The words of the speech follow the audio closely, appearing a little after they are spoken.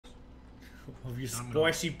of your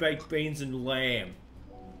spicy baked beans and lamb.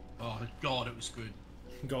 Oh god, it was good.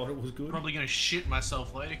 God, it was good. Probably gonna shit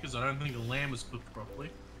myself later because I don't think the lamb was cooked properly.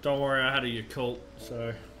 Don't worry, I had a Yakult,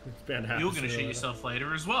 so it's bound to happen. You're gonna shit yourself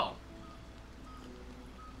later as well.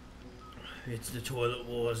 It's the toilet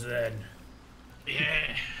wars then.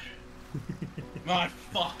 Yeah. My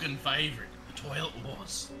fucking favourite, the toilet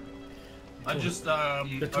wars. I just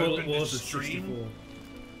the toilet opened a wars stream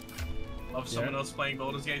of someone else playing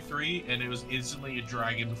Baldur's Gate 3, and it was instantly a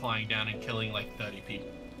dragon flying down and killing like 30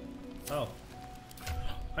 people. Oh.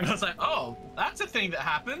 I was like, oh, that's a thing that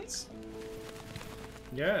happens.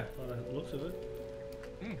 Yeah, by the looks of it.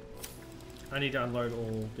 Mm. I need to unload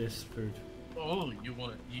all this food. Oh, you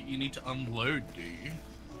want it? You need to unload, do you?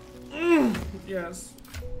 Yes.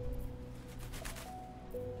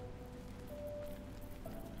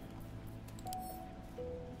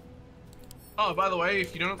 Oh, by the way,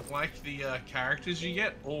 if you don't like the characters you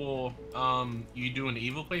get, or you do an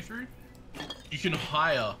evil playthrough, you can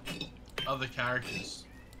hire other characters.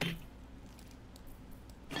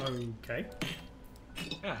 Okay.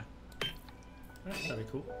 Yeah. That's pretty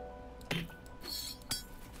cool.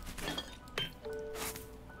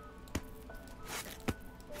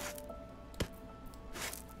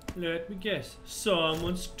 Let me guess.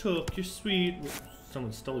 Someone's took your sweet...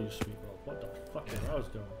 Someone stole your sweet roll. What the fuck is I was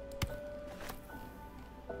going?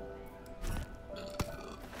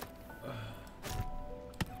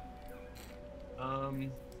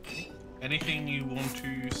 Anything you want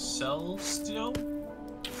to sell still?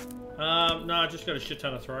 No, I just got a shit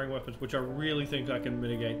ton of throwing weapons, which I really think I can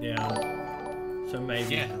mitigate down. So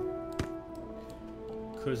maybe. Yeah.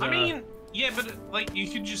 Cause, I mean, yeah, but like you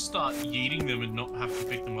could just start yeeting them and not have to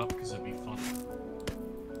pick them up because it'd be fun.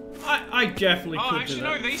 I definitely could. Oh, actually, do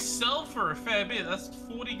that. no, they sell for a fair bit. That's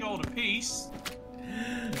 40 gold a piece.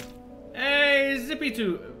 Hey, Zippy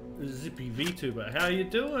VTuber, how you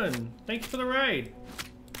doing? Thanks for the raid.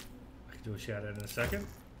 I can do a shout out in a second.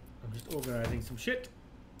 I'm just organizing some shit.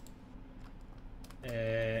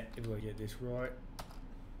 If I get this right.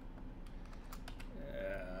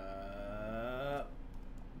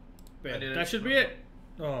 That should be it.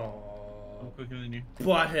 Oh, I'm quicker than you.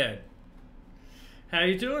 butthead. How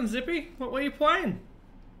you doing, Zippy? What were you playing?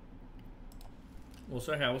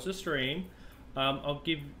 Also, how was the stream? I'll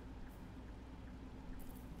give...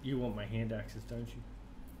 You want my hand axes, don't you?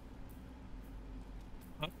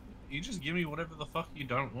 You just give me whatever the fuck you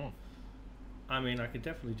don't want. I mean, I could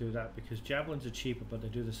definitely do that because javelins are cheaper, but they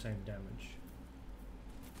do the same damage.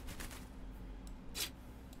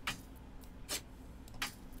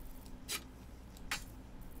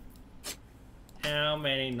 How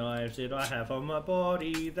many knives did I have on my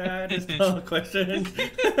body? That is not a question.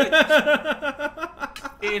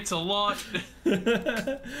 It's a lot.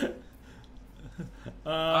 Then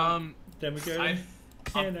we go. I've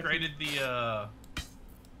upgraded the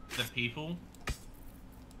people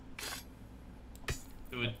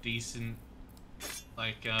to a decent.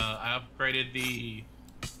 Like I upgraded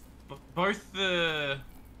both the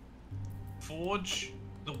forge,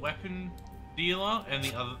 the weapon dealer, and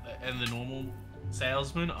the normal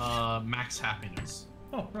salesman are max happiness.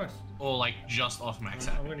 Oh, nice. Or like just off max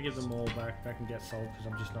I'm happiness. going to give them all back. They can get sold because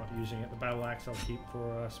I'm just not using it. The battle axe I'll keep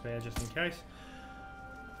for spare just in case.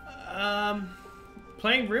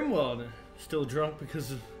 Playing Rimworld. Still drunk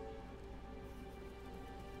because of...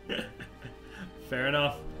 Fair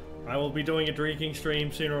enough. I will be doing a drinking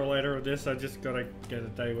stream sooner or later of this. I just gotta get a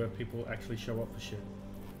day where people actually show up for shit.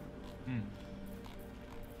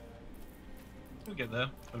 We'll get there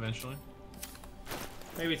eventually.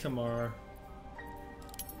 Maybe tomorrow.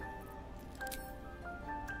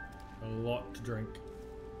 A lot to drink.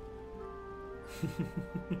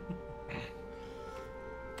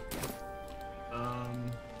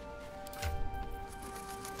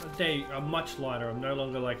 I'm much lighter. I'm no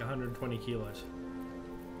longer like 120 kilos.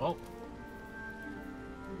 Well,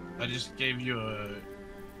 I just gave you a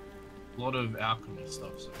lot of alchemy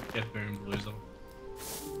stuff, so get boomed, loser.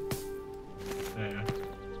 Yeah.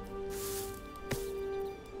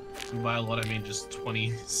 And by a lot, I mean just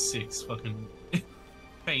 26 fucking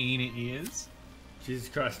pain ears. Jesus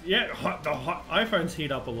Christ. Yeah, the iPhones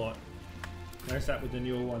heat up a lot. Notice that with the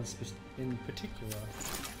newer ones in particular.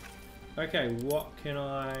 Okay, what can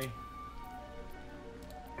I...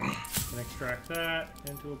 Can extract that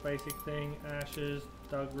into a basic thing. Ashes,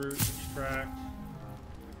 dug root, extract.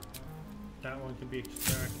 That one can be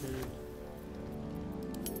extracted.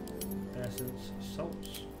 Essence,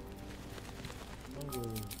 salts.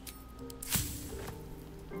 Fungal.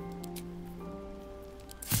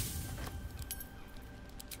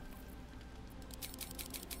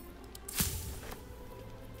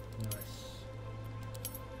 Nice.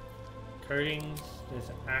 coatings. There's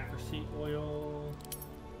accuracy oil.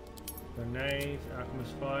 Grenades,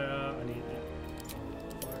 alchemist fire. I need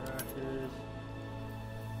fire ashes.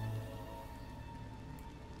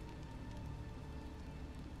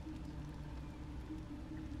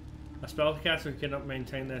 A spellcaster who cannot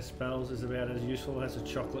maintain their spells is about as useful as a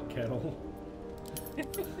chocolate kettle.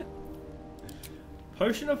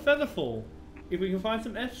 Potion of Featherfall. If we can find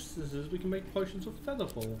some F-scissors, we can make potions of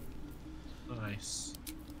Featherfall. Nice.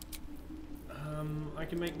 I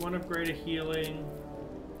can make one of greater healing.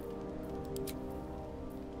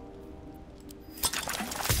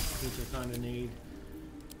 Which I kind of need.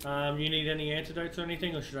 You need any antidotes or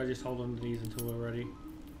anything, or should I just hold on to these until we're ready?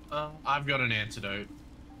 I've got an antidote.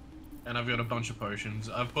 And I've got a bunch of potions.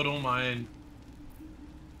 I've put all my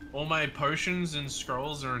potions and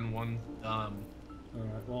scrolls are in one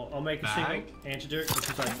Alright, well I'll make bag. a single antidote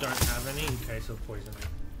because I don't have any in case of poisoning.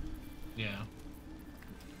 Yeah.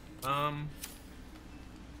 I'm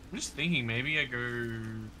just thinking maybe I go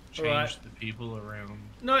change the people around.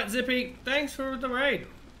 Night Zippy, thanks for the raid.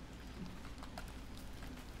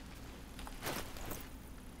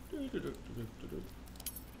 Type.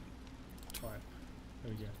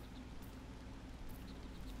 There we go.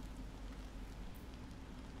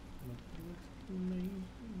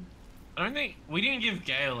 I don't think we didn't give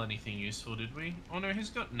Gale anything useful, did we? Oh no, he's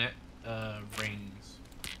got net rings.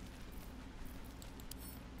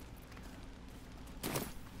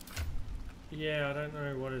 Yeah, I don't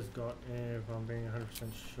know what it's got if I'm being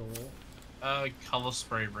 100% sure. Color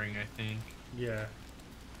spray ring, I think. Yeah.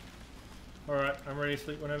 Alright, I'm ready to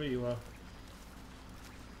sleep whenever you are.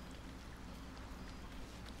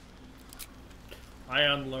 I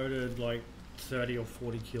unloaded like 30 or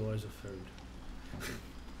 40 kilos of food.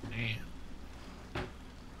 Damn.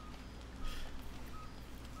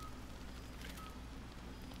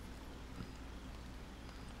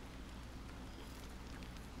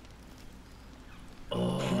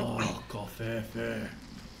 Oh, coffee.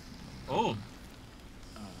 Oh.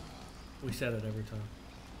 We said it every time.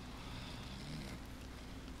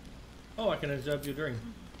 Oh, I can observe your drink.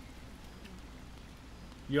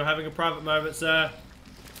 You're having a private moment, sir.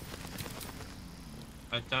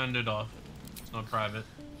 I turned it off. It's not private.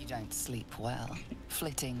 You don't sleep well,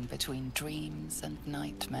 flitting between dreams and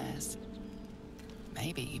nightmares.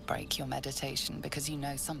 Maybe you break your meditation because you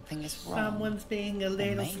know something is wrong. Someone's being a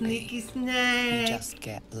little maybe sneaky snake. You just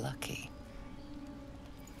get lucky.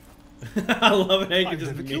 I love it how you can I've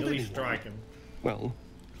just never killed merely anyone. strike him. Well,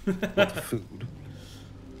 not the food.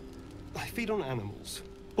 I feed on animals,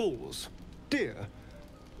 boars, deer,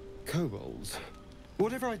 kobolds,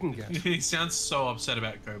 whatever I can get. He sounds so upset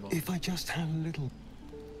about Cobalt. If I just had a little...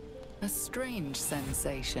 A strange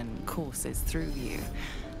sensation courses through you,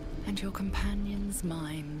 and your companion's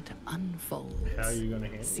mind unfolds. How are you gonna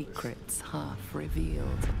handle secrets half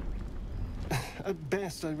revealed. At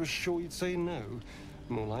best, I was sure you'd say no.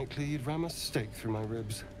 More likely, you'd ram a stake through my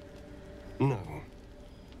ribs. No.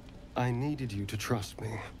 I needed you to trust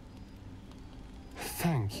me.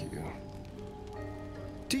 Thank you.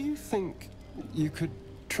 Do you think you could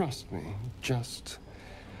trust me just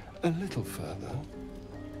a little further?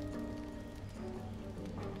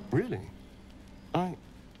 Really?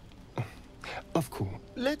 Of course.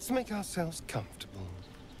 Let's make ourselves comfortable,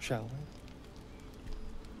 shall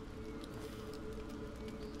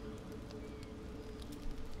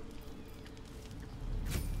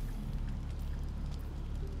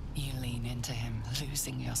we? You lean into him,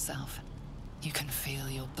 losing yourself. You can feel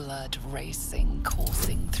your blood racing,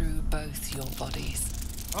 coursing through both your bodies.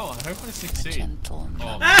 Oh, I hope I A succeed. gentle Oh.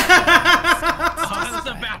 numbness I was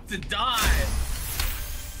about to die.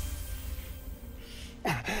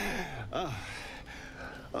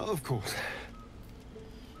 Of course.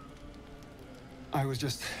 I was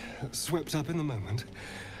just swept up in the moment.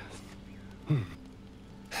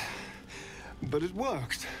 But it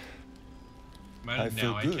worked. I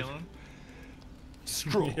feel Now I good. kill him.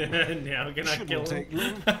 Strong. Now can I kill Shouldn't him? take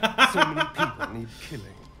long. So many people need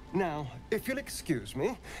killing. Now, if you'll excuse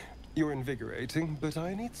me, you're invigorating, but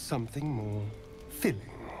I need something more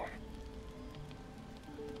filling.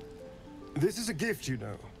 This is a gift, you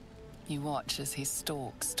know. You watch as he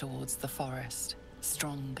stalks towards the forest,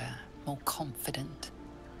 stronger, more confident,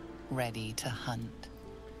 ready to hunt.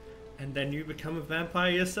 And then you become a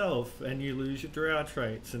vampire yourself, and you lose your drow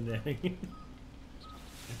traits, and then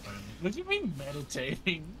What do you mean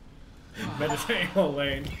meditating? meditating all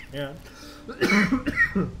lane. Yeah.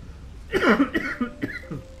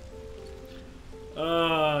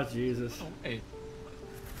 Oh Jesus. Oh, wait.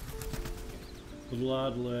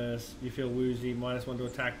 Bloodless. You feel woozy. -1 to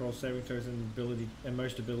attack roll, saving throws, and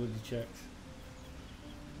most ability checks.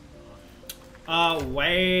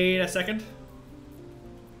 Wait a second.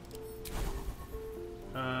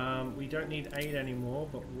 We don't need 8 anymore,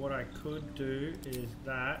 but what I could do is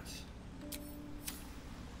that.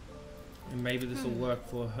 And maybe this will work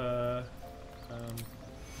for her.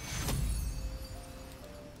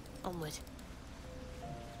 Onward.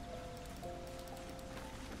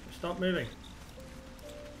 Stop moving.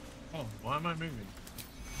 Oh, why am I moving?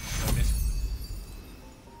 I missed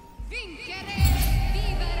it.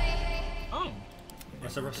 Oh,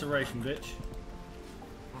 That's a restoration, bitch.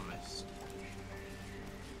 nice.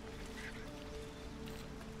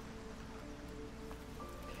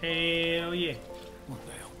 Hell yeah. What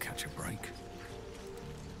the hell? Catch a break.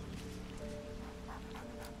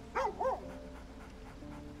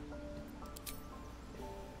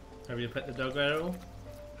 Have you pet the doggo at all?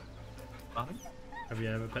 Fine. Have you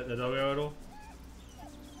ever pet the doggo at all?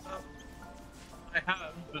 I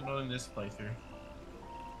have, but not in this playthrough.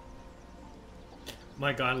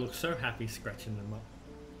 My guy looks so happy scratching them up.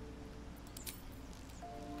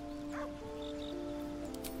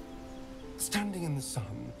 Standing in the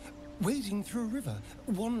sun, wading through a river,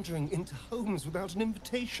 wandering into homes without an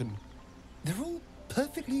invitation. They're all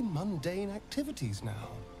perfectly mundane activities now.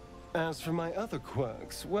 As for my other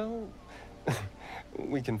quirks, well,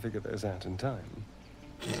 we can figure those out in time.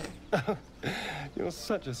 You're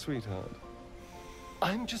such a sweetheart.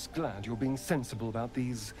 I'm just glad you're being sensible about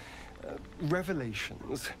these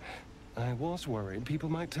revelations. I was worried people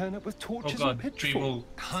might turn up with torches and pitchforks. People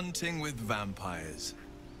Hunting with vampires.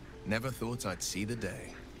 Never thought I'd see the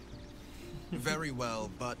day. Very well,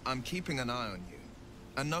 but I'm keeping an eye on you.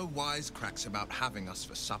 And no wisecracks about having us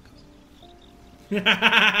for supper.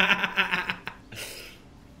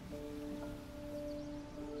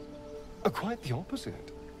 Quite the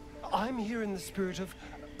opposite. I'm here in the spirit of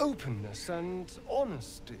openness and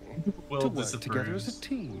honesty Will to work together as disapproves. a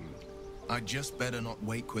team. I'd just better not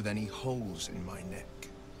wake with any holes in my neck.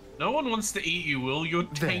 No one wants to eat you, Will. You're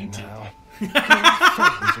There tainted. now. Playing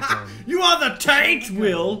favors again. You are the taint,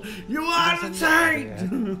 Will! You are the There's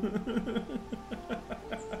taint! another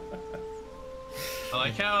I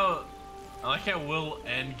like how Will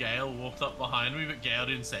and Gale walked up behind me, but Gale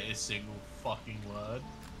didn't say a single fucking word.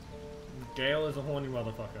 Gale is a horny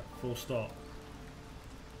motherfucker. Full stop.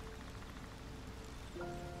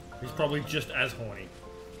 He's probably just as horny.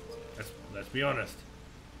 Let's be honest.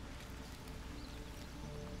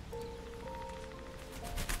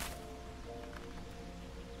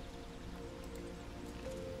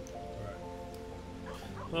 Alright.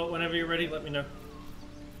 Well, whenever you're ready, let me know.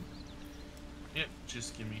 Yep,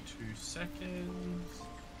 just give me 2 seconds.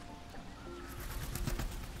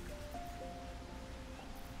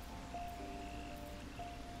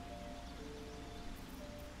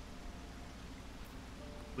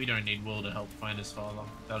 We don't need Will to help find his father.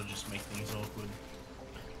 That'll just make things awkward.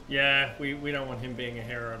 Yeah, we don't want him being a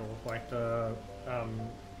hero at all, like the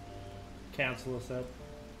counselor said.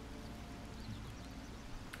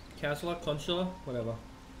 Counselor? Consular? Whatever.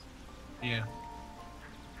 Yeah.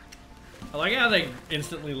 I like how they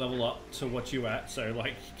instantly level up to what you at, so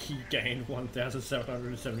like he gained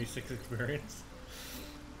 1,776 experience.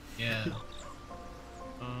 Yeah.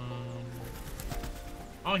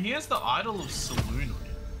 Oh, he has the Idol of Saloon on him.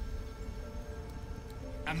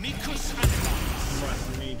 Amicus You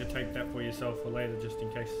might need to take that for yourself for later, just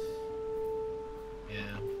in case.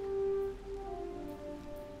 Yeah.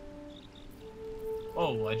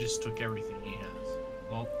 Oh, I just took everything he has.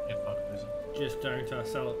 Well, yeah, fuck this. Just don't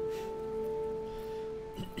sell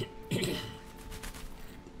it.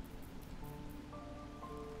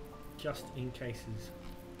 Just in cases.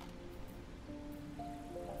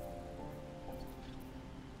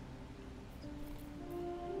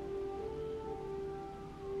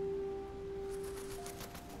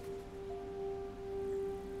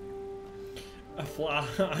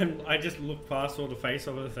 I just looked past all the face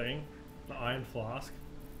of the thing. The iron flask.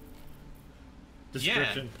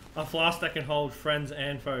 Description. A flask that can hold friends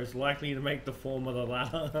and foes, likely to make the former the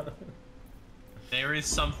latter. There is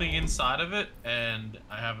something inside of it, and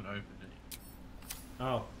I haven't opened it.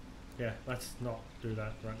 Oh. Yeah, let's not do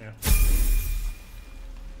that right now.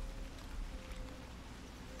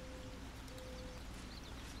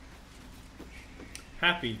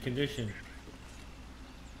 Happy condition.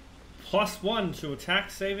 +1 to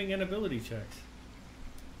attack, saving, and ability checks.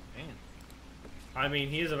 Man. I mean,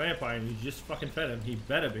 he is a vampire and you just fucking fed him. He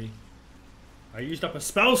better be. I used up a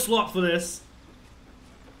spell slot for this.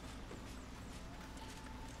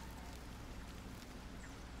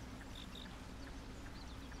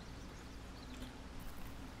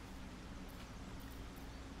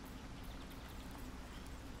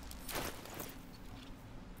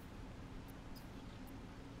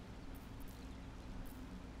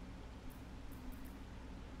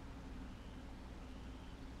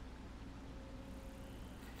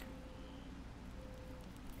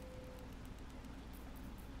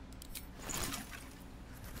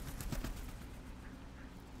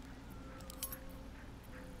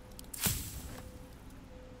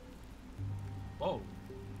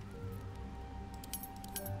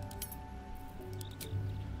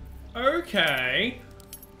 Okay.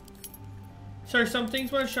 So some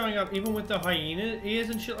things weren't showing up even with the hyena ears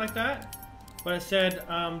and shit like that. But it said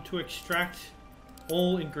to extract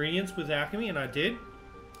all ingredients with alchemy, and I did.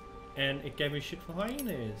 And it gave me shit for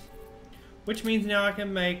hyena ears. Which means now I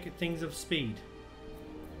can make things of speed.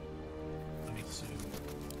 Let me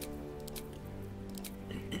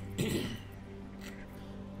see.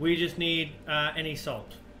 We just need any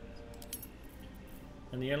salt.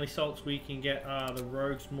 And the only salts we can get are the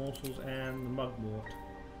rogue's morsels and the mugwort.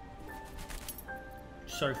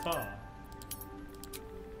 So far.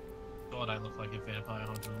 God, I look like a vampire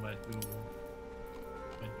hunter in my dual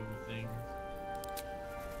things.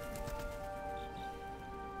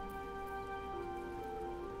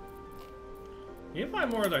 You can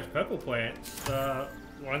find more of those purple plants, the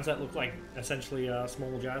ones that look like essentially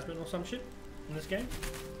small jasmine or some shit in this game.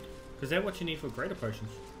 Because they're what you need for greater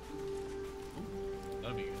potions.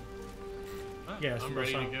 That'd be good. Right, Yeah, I'm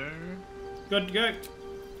ready to go. Good to go.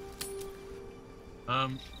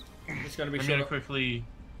 It's gonna be I'm short. gonna quickly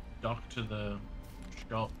dock to the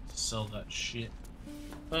shop to sell that shit.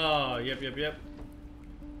 Oh, yep.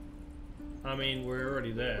 I mean, we're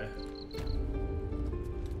already there.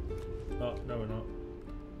 Oh, no we're not.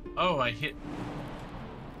 Oh, I hit.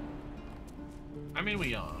 I mean,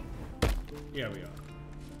 we are. Yeah, we are.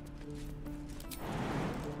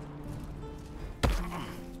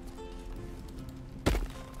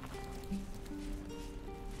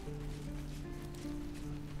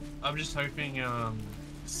 I'm just hoping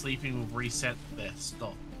sleeping will reset their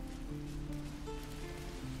stock.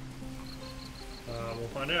 We'll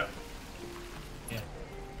find out. Yeah.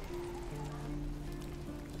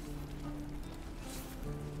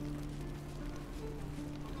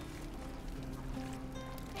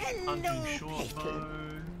 Hunting short bow.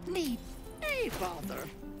 Need a bother.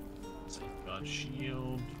 Safeguard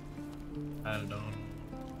shield. Add it on.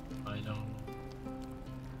 I don't.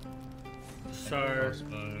 So,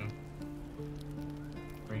 Crossbow.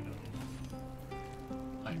 Bring it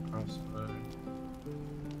on. Light crossbow.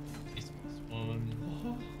 This one.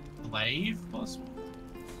 Glaive plus one.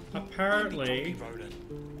 apparently,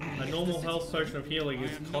 a normal health potion of healing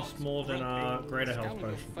is cost more than a greater health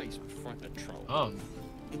potion. Oh.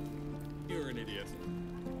 You're an idiot.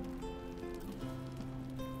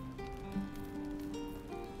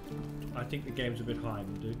 I think the game's a bit high,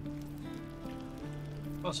 dude.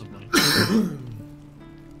 Possibly.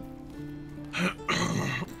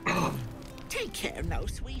 Take care now,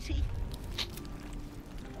 sweetie.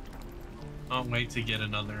 Can't wait to get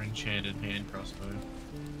another enchanted hand crossbow.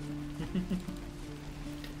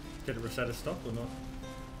 Did it reset his stock or not?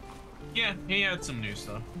 Yeah, he had some new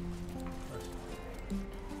stuff.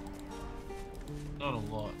 Not a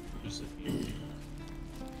lot, just a few.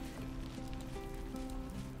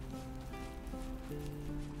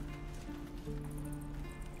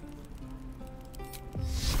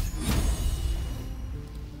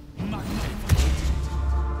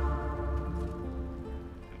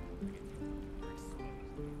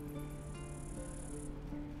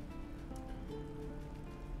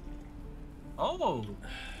 Oh,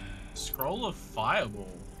 scroll of fireball.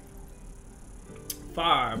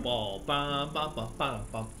 Fireball. Bum, bum, bum, bum,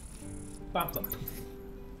 bum. Bum, bum.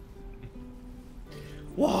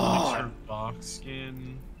 Whoa! Extra bark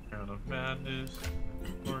skin, crown of madness.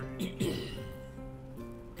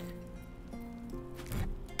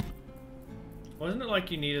 Wasn't it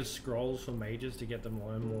like you needed scrolls for mages to get them to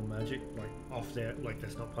learn more magic? Like, off their, like,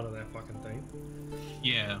 that's not part of their fucking thing?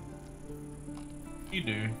 Yeah. You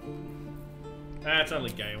do. It's only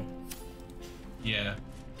Gale. Yeah.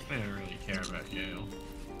 I don't really care about Gale.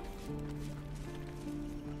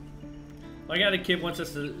 Like how the kid wants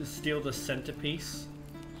us to steal the centerpiece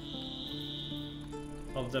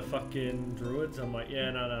of the fucking druids. I'm like, yeah,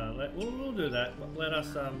 no. We'll do that. But let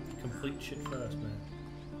us complete shit first, man.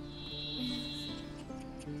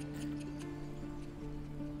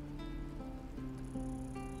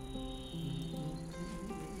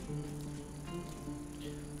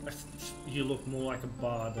 You look more like a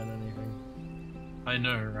bard than anything. I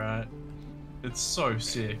know, right? It's so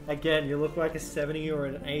sick. Again, you look like a 70s or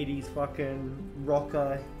an 80s fucking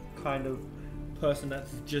rocker kind of person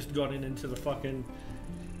that's just gotten into the fucking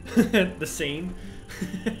the scene.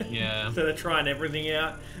 Yeah. So they're trying everything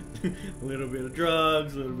out. A little bit of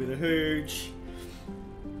drugs, a little bit of hooch.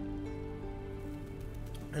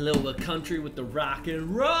 A little bit of country with the rock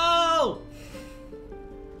and roll!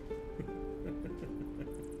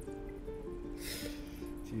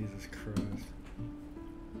 Jesus Christ.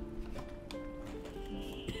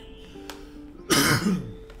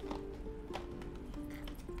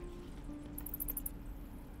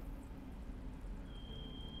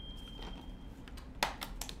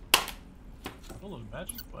 Full of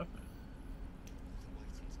magic weapon.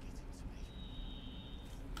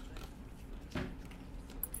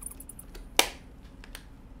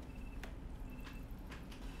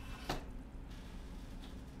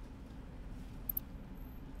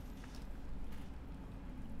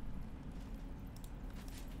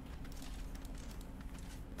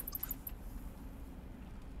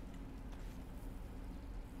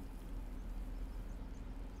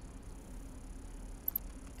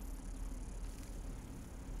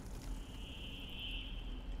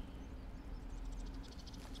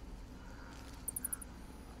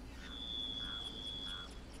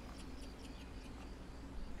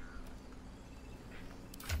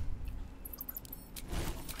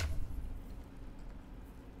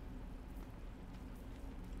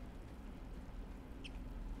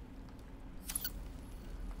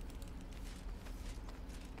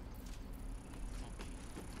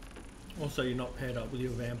 Also, you're not paired up with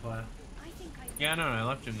your vampire. Yeah, no, I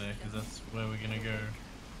left him there because that's where we're gonna go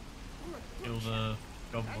kill the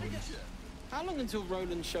goblins. How long until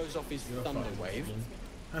Roland shows off his thunder wave?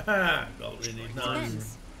 Haha, goblin is none.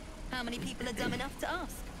 Depends. How many people are dumb enough to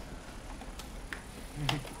ask?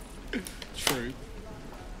 True.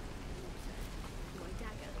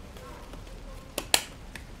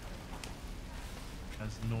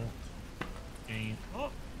 Has naught gain.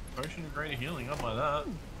 Oh, potion of greater healing. I'll buy that.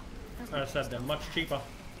 I said they're much cheaper.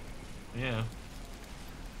 Yeah.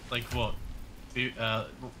 Like what?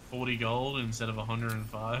 40 gold instead of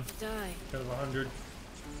 105. Die. Instead of 100.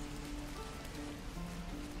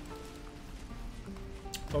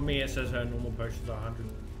 For me, it says her normal potions are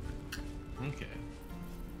 100. Okay.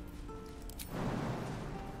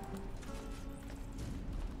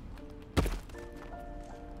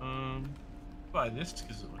 Buy this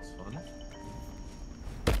because it looks fun.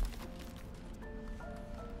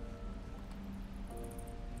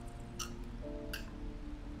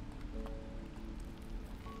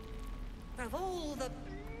 Of all the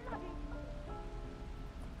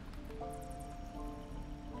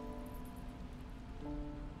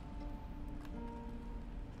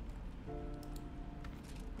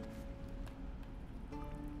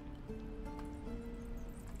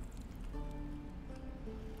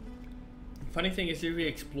Funny thing is, if you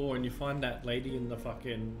explore and you find that lady in the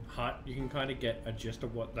fucking hut, you can kind of get a gist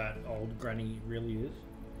of what that old granny really is.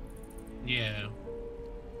 Yeah.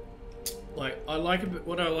 Like,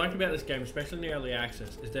 what I like about this game, especially in the early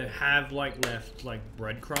access, is they have like left like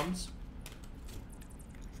breadcrumbs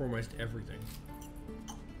for almost everything.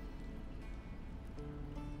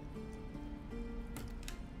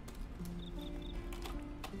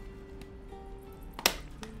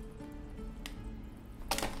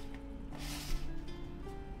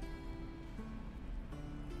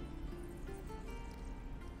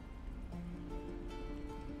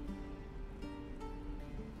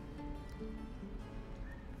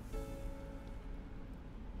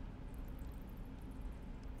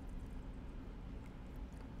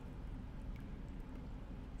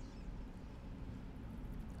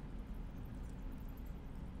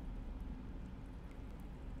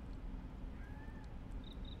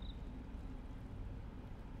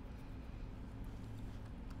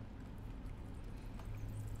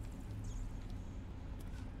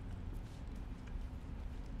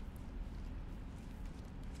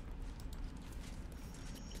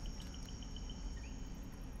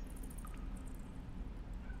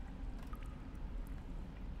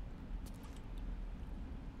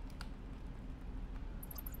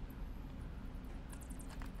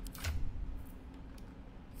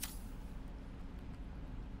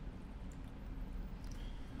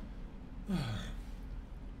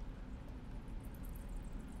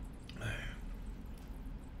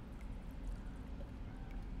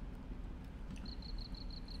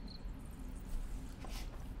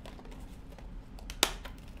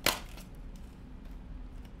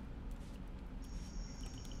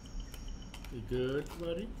 You good,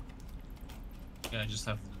 buddy? Yeah, I just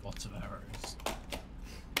have lots of arrows.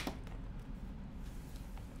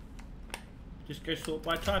 Just go sort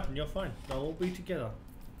by type and you're fine. They'll all be together.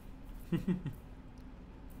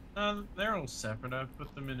 They're all separate. I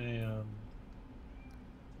put them in a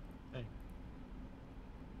thing.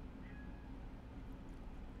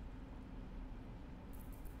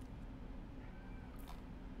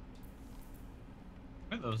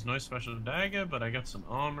 There was no special dagger, but I got some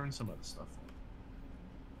armor and some other stuff.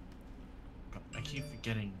 God, I keep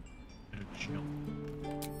forgetting a bit of jump.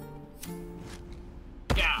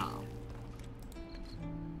 Yeah.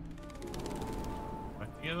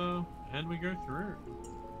 Back together, and we go through.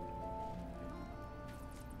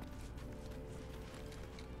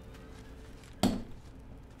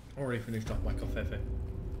 Already finished off my coffee.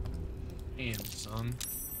 Damn, son.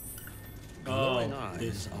 Glowing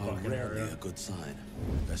this eyes are fucking rarely area. a good sign.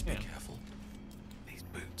 Best be Yeah. careful. These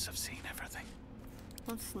boots have seen everything.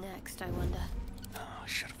 What's next, I wonder? Oh, I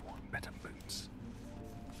should have worn better boots.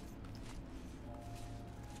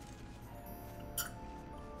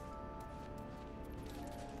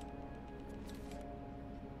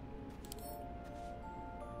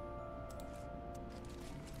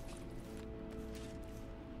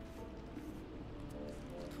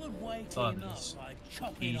 Thought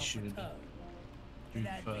he should do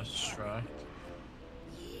first strike.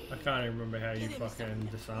 I can't even remember how you fucking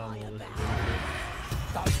disarm all this.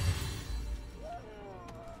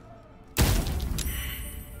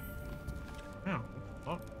 Oh,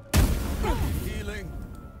 what? Healing.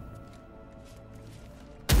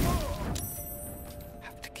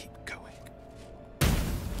 Have to keep going.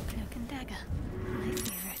 Cloak and dagger. My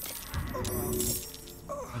favorite.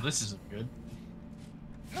 Oh, this isn't good.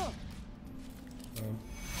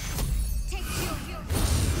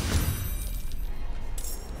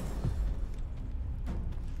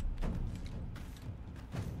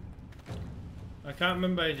 I can't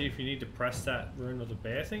remember if you need to press that rune of the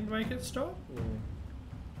bear thing to make it stop,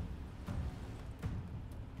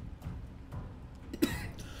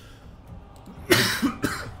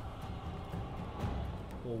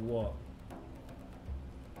 or what?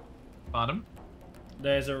 Bottom?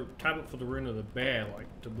 There's a tablet for the rune of the bear, like,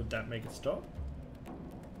 would that make it stop?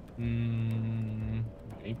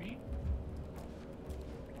 Maybe?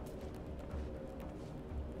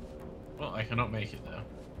 Well, I cannot make it there.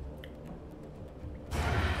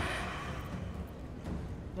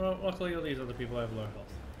 Well, luckily all these other people have low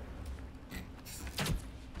health.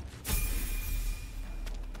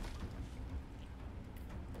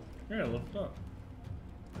 Yeah, looked up.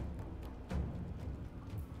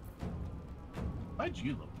 Why'd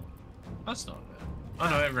you level up? That's not bad. I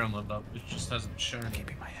know everyone leveled up, it just hasn't shown.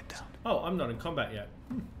 Keeping my head down. Oh, I'm not in combat yet.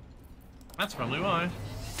 That's probably why.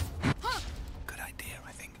 Good idea,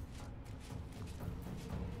 I think.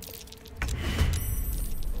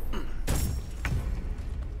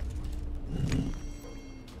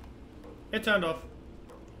 It turned off.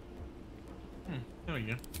 There we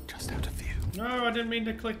go. Just out of view. No, I didn't mean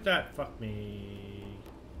to click that. Fuck me.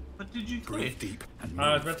 What did you click? Deep and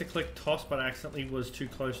I was meant to click toss, but I accidentally was too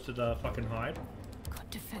close to the fucking hide. Got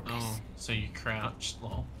to focus. Oh, so you crouched,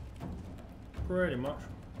 lol. Pretty much.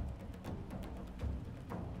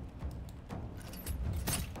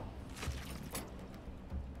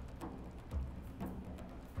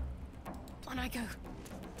 On I go.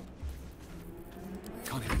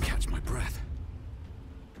 can't even catch my breath.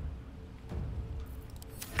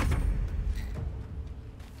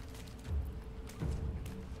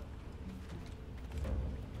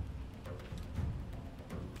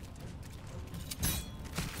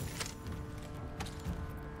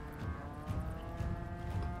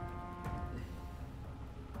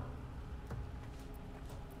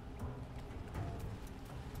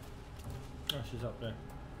 Oh, she's up there.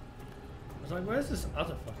 I was like, where's this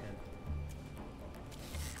other fucking...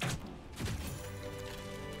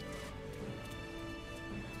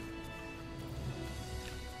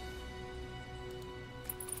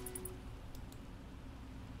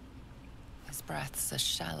 His breaths are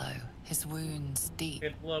shallow, his wounds deep.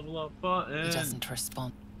 Hit level up button. He doesn't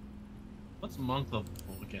respond. What's monk level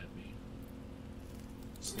 4 get me?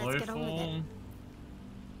 Slow Let's get on with it. form.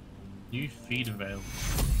 New feed available.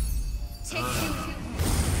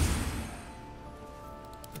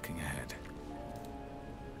 Looking ahead.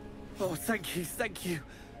 Oh, thank you, thank you.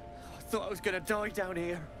 I thought I was gonna die down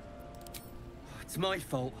here. It's my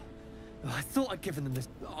fault. I thought I'd given them this.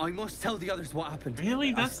 I must tell the others what happened.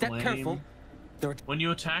 Really? That's step lame. careful. When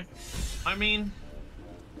you attack, I mean,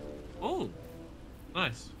 oh,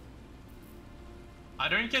 nice. I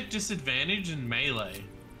don't get disadvantage in melee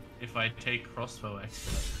if I take crossbow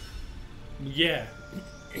expert. Yeah.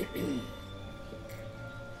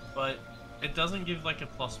 But it doesn't give like a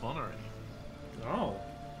 +1 or anything. No.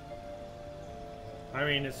 I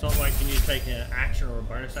mean, it's not like you need to take an action or a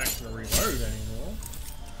bonus action to reload anymore.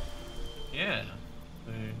 Yeah.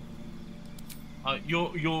 So,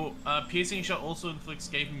 your piercing shot also inflicts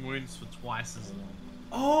gaping wounds for twice as long.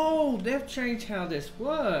 Oh, they've changed how this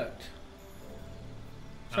worked.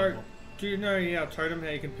 So, do you know our totem how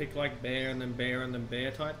you can pick like bear and then bear and then bear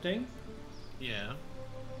type thing? Yeah.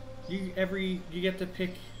 You get to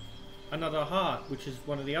pick another heart, which is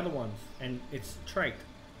one of the other ones, and it's trait.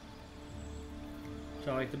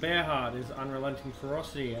 So like the bear heart is unrelenting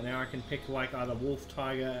ferocity, and now I can pick like either wolf,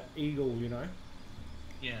 tiger, eagle, you know?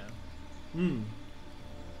 Yeah. Hmm.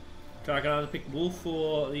 So I can either pick Wolf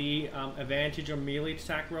for the advantage on melee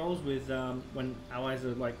attack rolls with when allies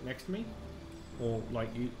are like next to me, or like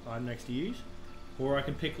I'm next to you, or I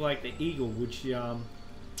can pick like the Eagle, which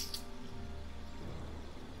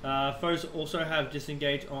foes also have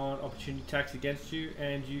disengage on opportunity attacks against you,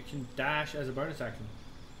 and you can dash as a bonus action.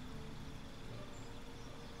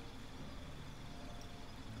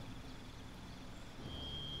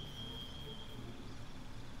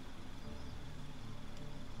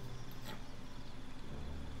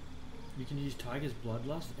 You can use Tiger's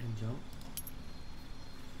Bloodlust and jump.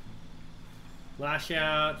 Lash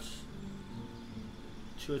out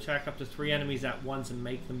to attack up to 3 enemies at once and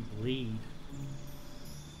make them bleed.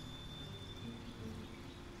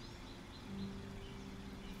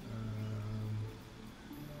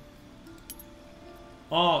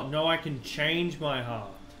 Oh, no, I can change my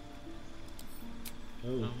heart.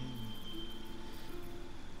 Oh.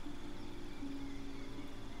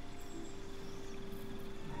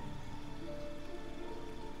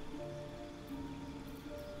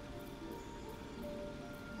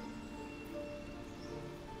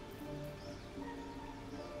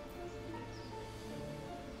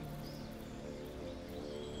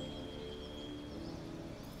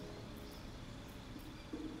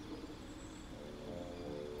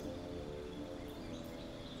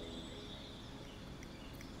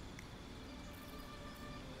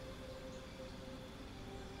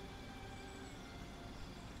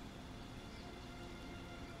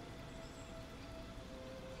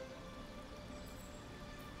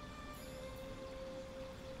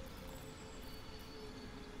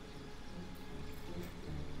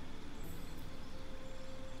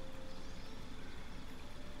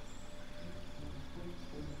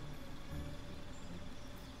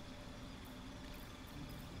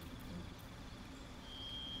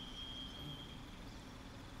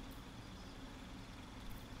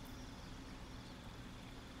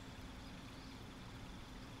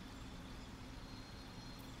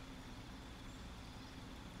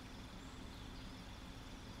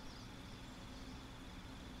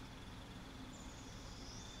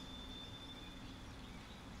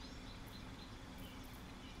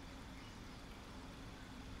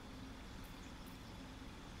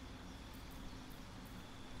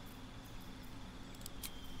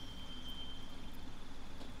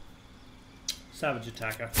 Savage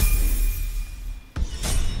attacker.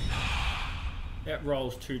 It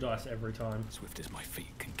rolls 2 dice every time. Swift as my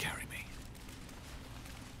feet can carry me.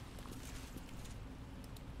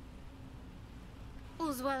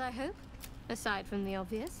 All's well, I hope, aside from the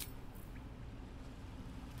obvious.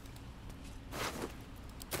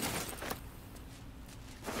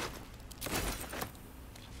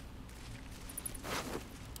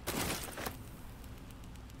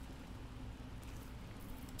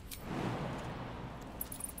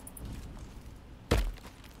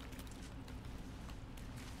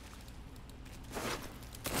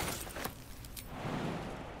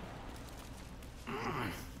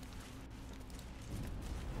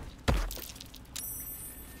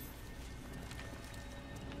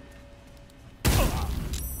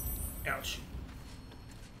 Ouch.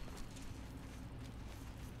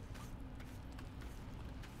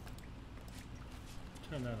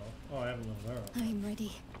 Turn that off. Oh, I haven't leveled that up. I'm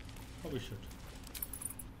ready. Probably should.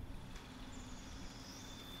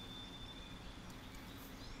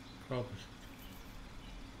 Probably should.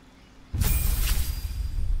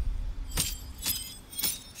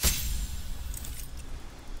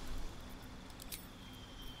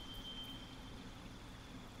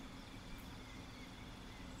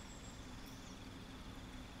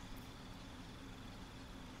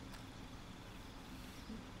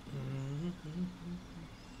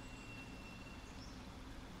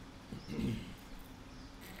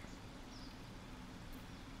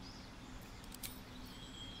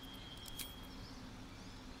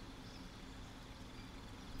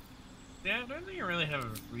 Yeah, I don't think I really have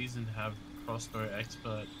a reason to have crossbow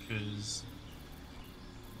expert because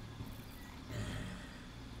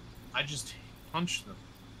I just punch them.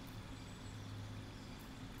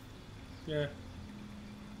 Yeah.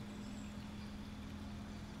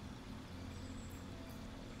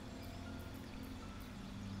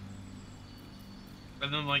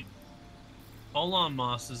 And then like Polearm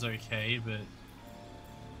Master's okay, but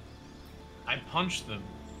I punch them.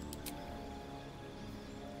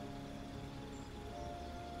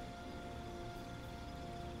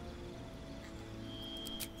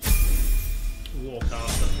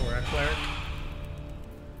 Warcaster for our cleric.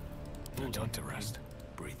 No time to rest.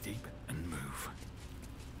 Breathe deep and move.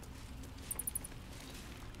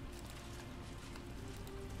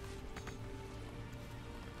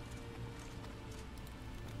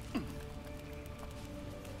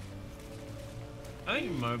 I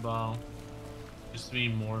think mobile just to be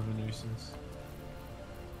more of a nuisance.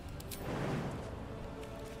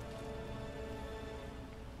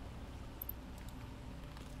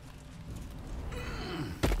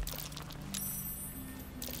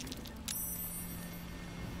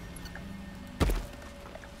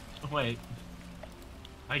 Wait,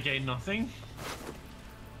 I gained nothing?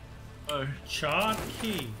 Oh. Chart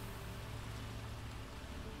key.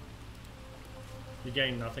 You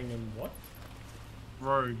gain nothing in what?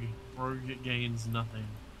 Rogue. Rogue gains nothing.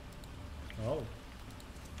 Oh.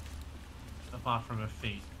 Apart from a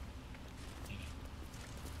feat.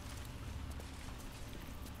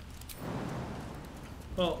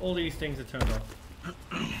 Well, all these things are turned off.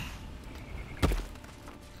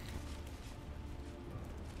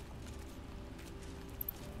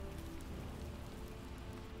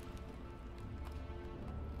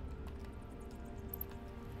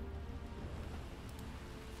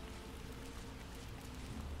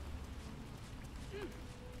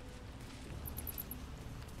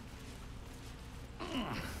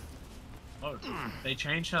 Oh, they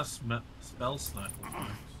changed how spell sniper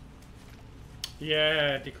works.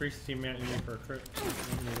 Yeah, it decreases the amount you need for a crit.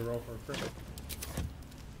 You need to roll for a crit.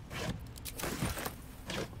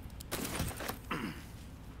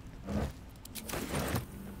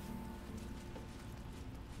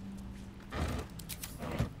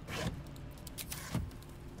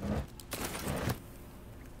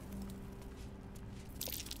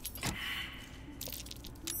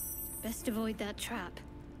 Best avoid that trap.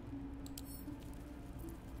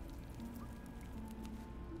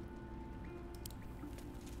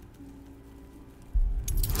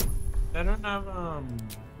 They don't have,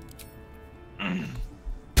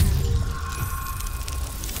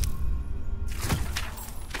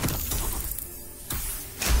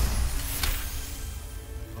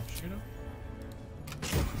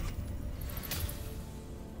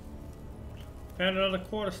 Found another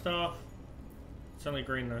quarterstaff. It's only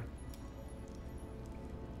green though.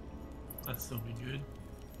 That'd still be good.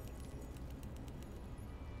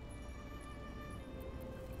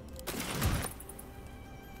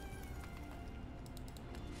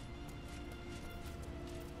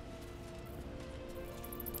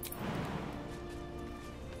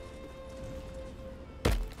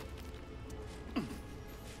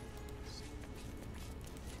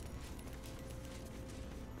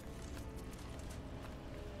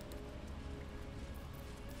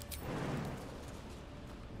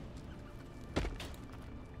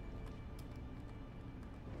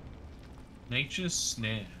 Nature's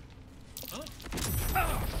snare. Oh.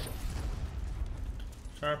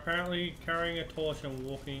 So apparently carrying a torch and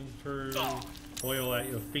walking through oil at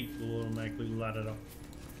your feet will automatically light it up.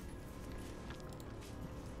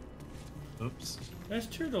 Oops. There's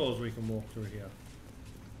 2 doors we can walk through here.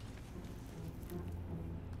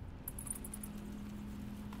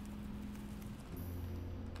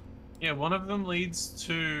 Yeah, one of them leads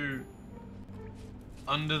to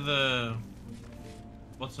under the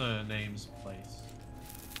what's her name's place.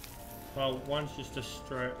 Well, one's just a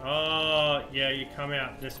straight. Oh, yeah, you come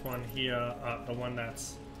out this one here, the one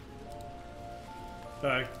that's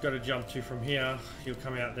got to jump to from here. You'll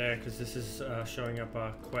come out there because this is showing up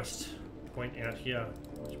a quest point out here,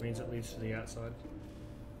 which means it leads to the outside.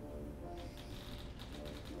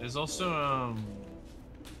 There's also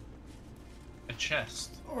a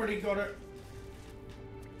chest. Already got it.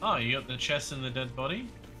 Oh, you got the chest and the dead body?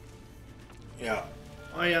 Yeah.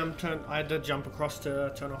 I had to jump across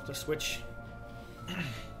to turn off the switch.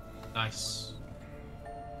 Nice.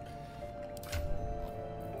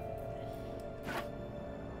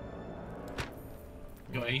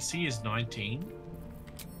 Your AC is 19?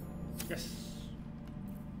 Yes.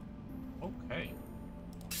 Okay.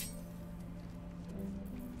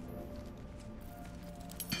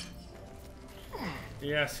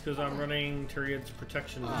 Yes, because I'm running Tyriad's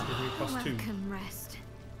protection, which gives me +2. Welcome rest.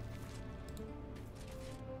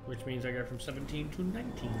 Which means I go from 17 to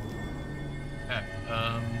 19. Okay,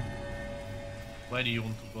 where do you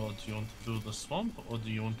want to go? Do you want to do the swamp, or do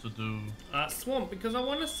you want to do... Swamp, because I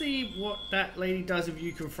want to see what that lady does if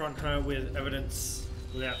you confront her with evidence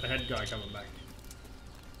without the head guy coming back.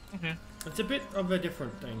 Okay. It's a bit of a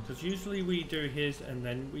different thing, because usually we do his and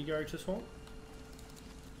then we go to swamp.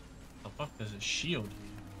 The fuck, there's a shield here.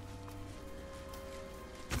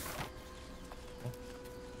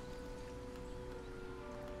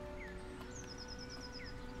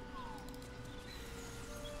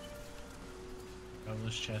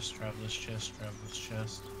 Traveler's chest, traveler's chest, traveler's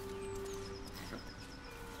chest.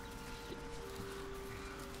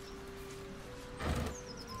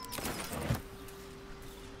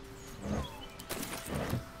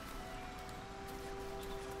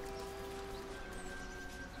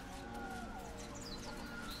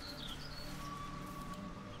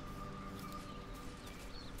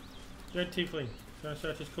 Red Tiefling. Trying to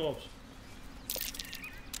search his corpse.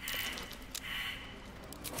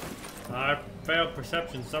 I failed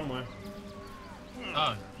perception somewhere.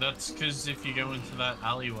 Oh, that's because if you go into that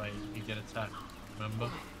alleyway, you get attacked.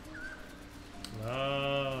 Remember?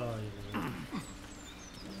 Oh, yeah.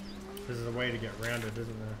 There's a way to get around it,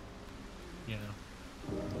 isn't there? Yeah.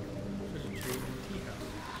 There's a tree and a tea house.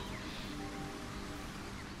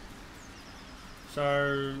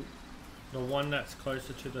 So, the one that's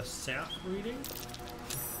closer to the south reading?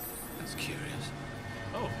 That's curious.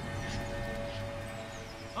 Oh.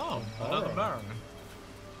 Oh, another barrow.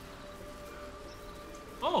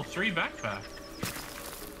 Oh, 3 backpack.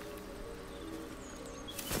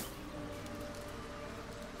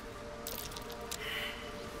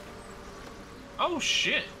 Oh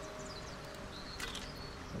shit.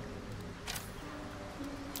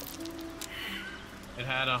 It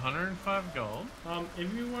had 105 gold.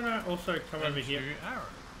 If you want to also come over here arrows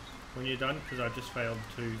when you're done, because I just failed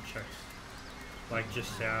 2 checks. Like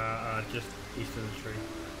just east of the tree.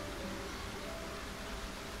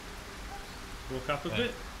 Walk up a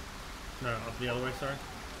bit. No, up the other way, sorry.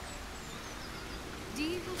 Do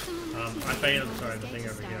you have someone I failed, sorry, the thing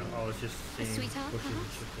over here. I was just seeing bushes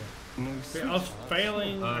and shit there. No, Yeah, I was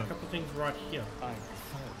failing a couple things right here. I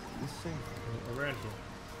felt the same. Around here.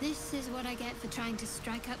 This is what I get for trying to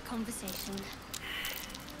strike up conversation.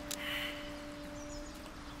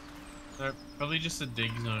 No, probably just a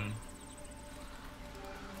dig zone.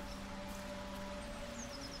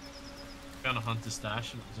 Found a hunter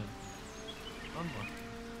stash and it was in. Unlucky.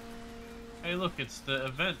 Hey look, it's the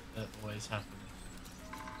event that always happens.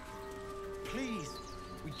 Please,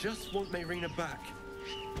 we just want Mayrina back.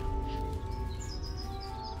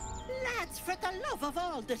 Lads, for the love of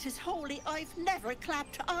all that is holy, I've never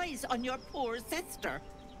clapped eyes on your poor sister.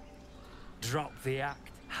 Drop the act,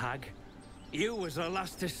 hag. You was the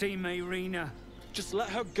last to see Mayrina. Just let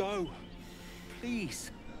her go.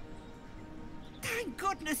 Please. Thank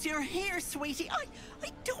goodness you're here, sweetie. I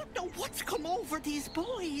don't know what's come over these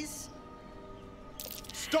boys.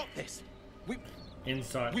 Stop this.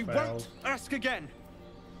 Insight We failed. won't ask again.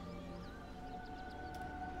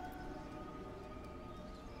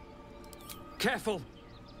 Careful.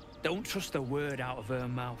 Don't trust a word out of her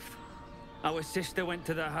mouth. Our sister went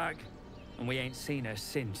to the hag, and we ain't seen her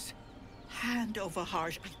since. Hand over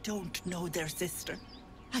heart, I don't know their sister.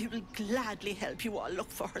 I will gladly help you all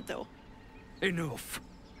look for her, though. Enough.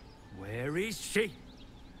 Where is she?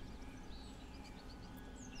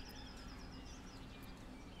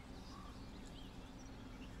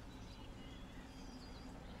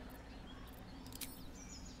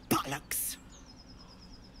 Bollocks!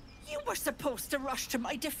 You were supposed to rush to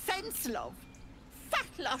my defense, love. Fat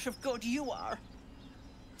lot of good you are.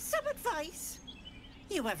 Some advice?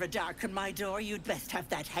 You ever darken my door, you'd best have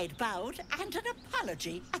that head bowed and an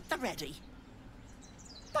apology at the ready.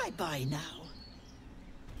 Bye-bye now.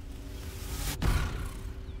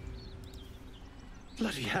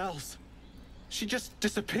 Bloody hells. She just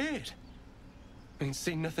disappeared. Ain't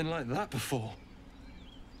seen nothing like that before.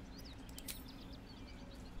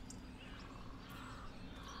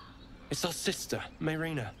 It's our sister,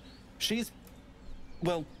 Mayrina. She's...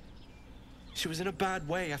 well... she was in a bad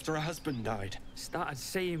way after her husband died. Started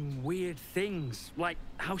saying weird things, like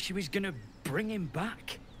how she was gonna bring him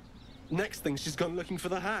back. Next thing, she's gone looking for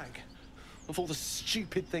the hag. Of all the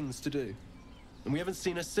stupid things to do. And we haven't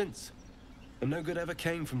seen her since. And no good ever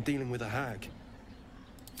came from dealing with a hag.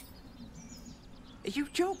 Are you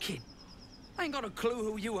joking? I ain't got a clue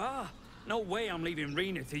who you are. No way I'm leaving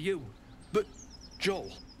Rena to you. But,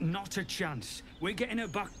 Joel... Not a chance. We're getting her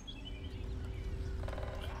back.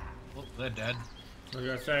 Oh, they're dead. I was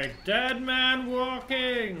gonna say, dead man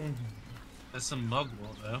walking! There's some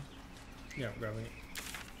mugwort though. Yeah, grabbing it.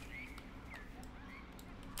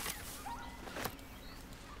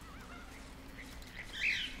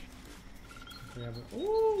 We have a,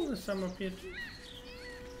 ooh, there's some up here too.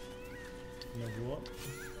 Mugwort.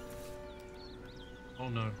 Oh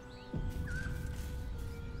no.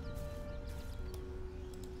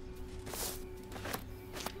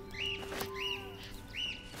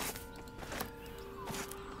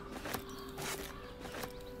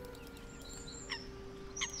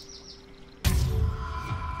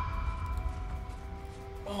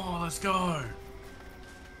 Oh, let's go.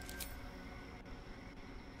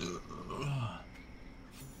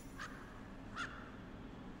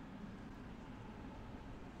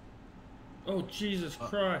 Oh, Jesus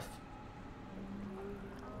Christ.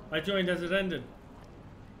 I joined as it ended.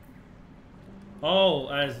 Oh,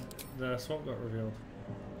 as the swamp got revealed.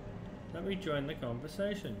 Let me join the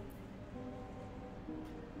conversation.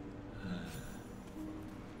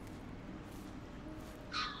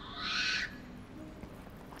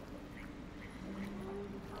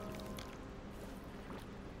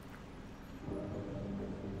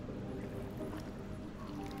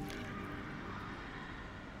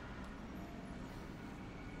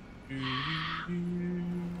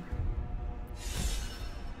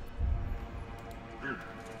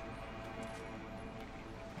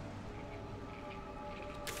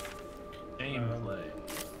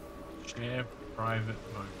 private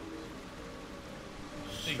moment.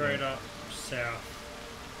 Straight up south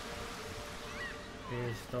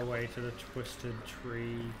is the way to the twisted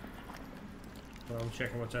tree. Well, I'm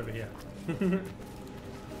checking what's over here. There's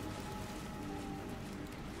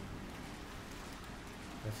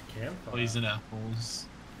a campfire. Poison apples.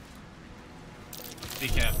 Be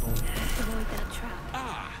careful. Avoid that trap.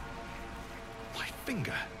 Ah! My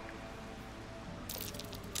finger.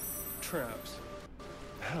 Traps.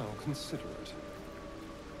 How considerate.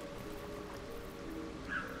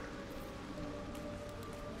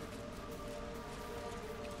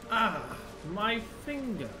 Ah, my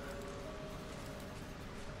finger.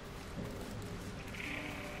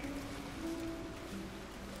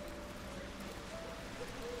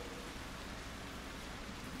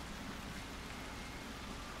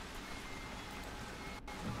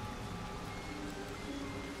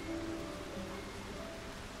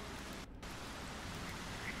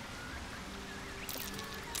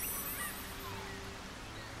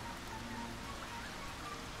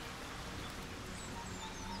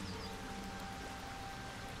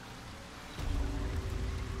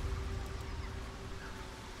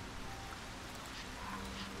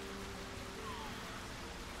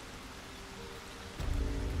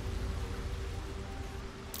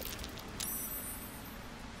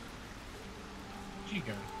 Where'd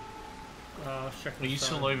you go? I was checking. Are you the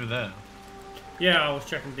still sign. over there? Yeah, I was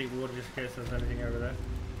checking deep water just in case there's anything over there.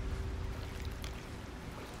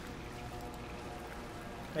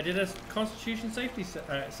 I did a constitution safety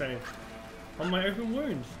save on my open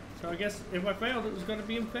wounds, so I guess if I failed, it was going to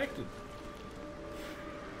be infected.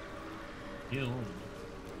 Ew.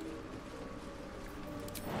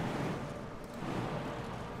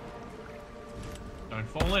 Don't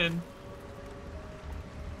fall in.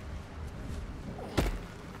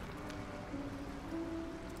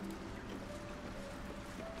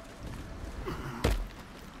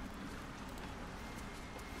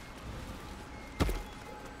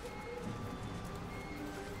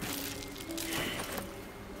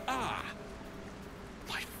 Ah!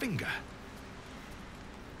 My finger.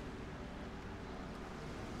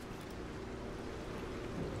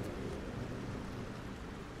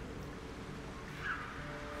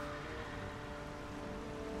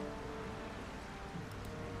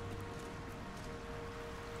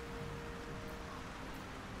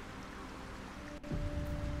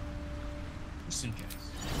 Just in case.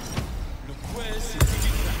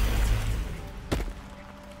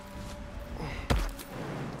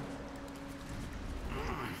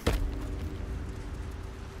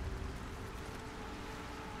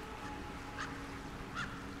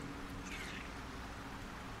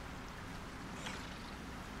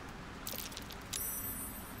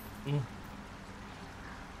 Ooh.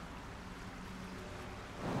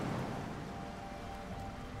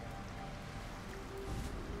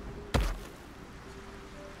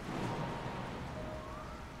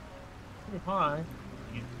 Oh, hi.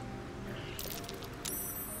 Yeah.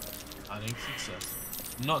 I think success.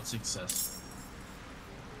 Not success.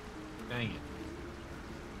 Dang it.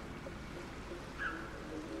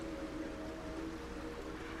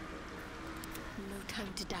 No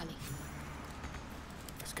time to dally.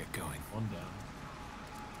 Let's get going. One down.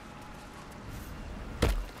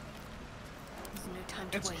 There's no time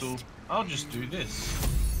to That's waste. cool. I'll just do this.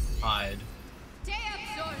 Hide.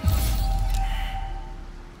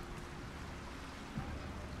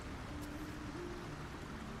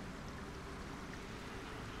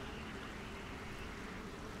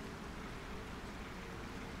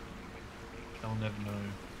 I'll never know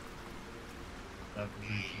that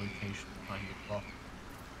location behind the clock.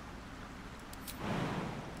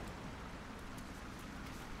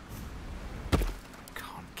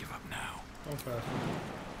 Can't give up now. I'm fast.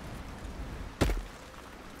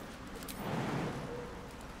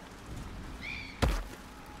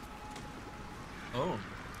 Oh.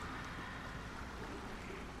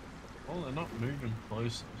 Well, they're not moving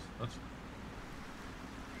closer. That's...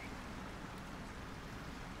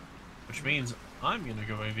 Which means I'm gonna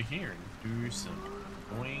go over here and do some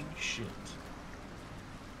annoying shit.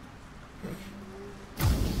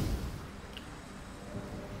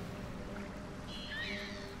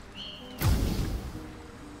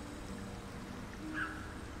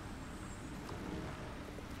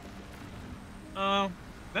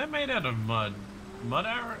 They're made out of mud. Mud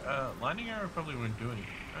arrow, lightning arrow probably wouldn't do anything,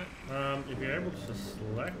 right? If you're able to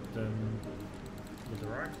select them with the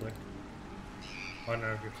right click. I don't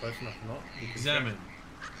know if you're close enough or not. You can Examine.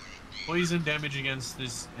 Poison damage against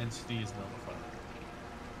this entity is nullified.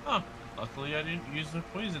 Oh, luckily I didn't use the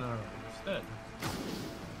poison arrow instead.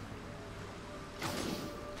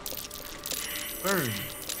 Boom.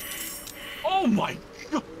 Oh my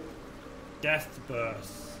god! Death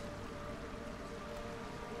burst.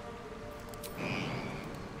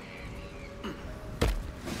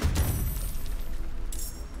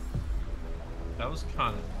 That was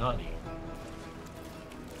kind of nutty.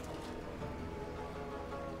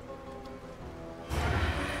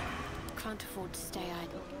 Can't afford to stay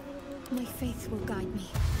idle. My faith will guide me.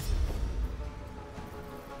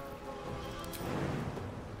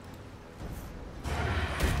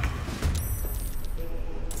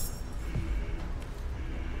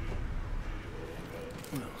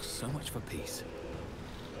 Well, so much for peace.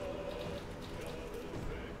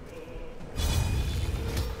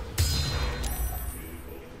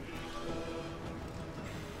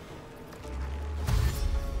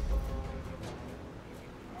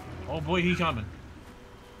 Oh boy, he coming.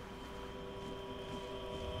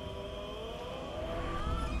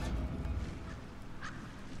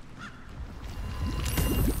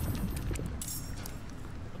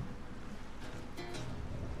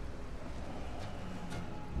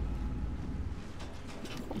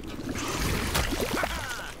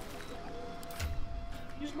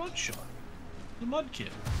 He's mud shot. The mud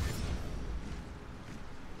kid.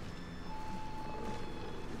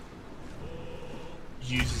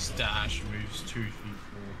 Uses dash, moves 2 feet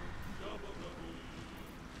forward.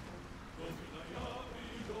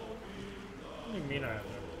 What do you mean I have no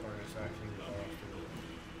bonus action?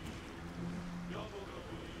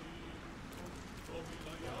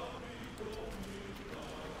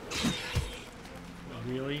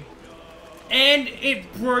 Really? And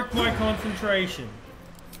it broke my concentration.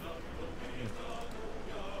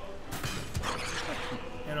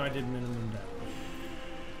 And I did minimum damage.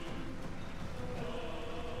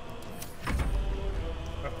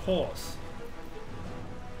 Of course.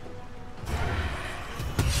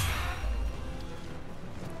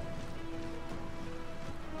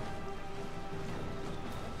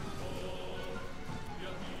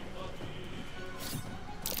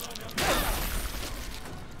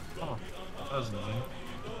 Oh, that was annoying.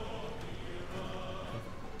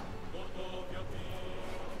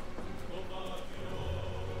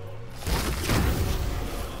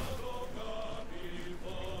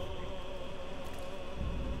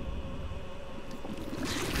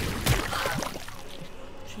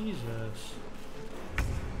 Jesus.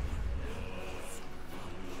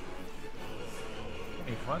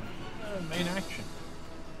 Hey, what? Main action.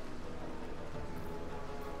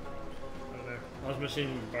 I don't know. I was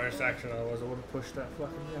missing bonus action, otherwise I would have pushed that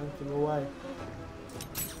fucking young thing away.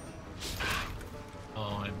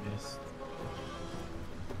 Oh, I missed.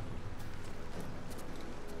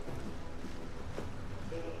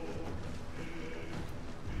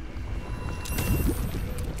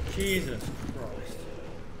 Jesus Christ.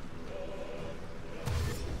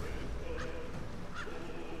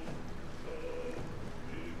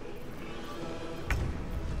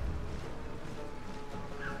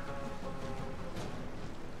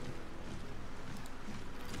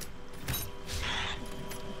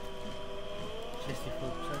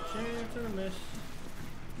 Chance and a miss.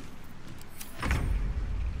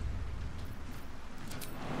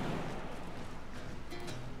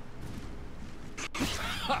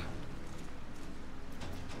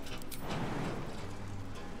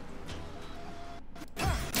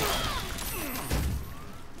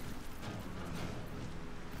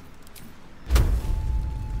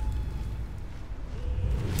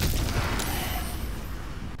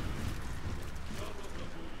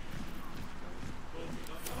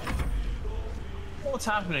 What's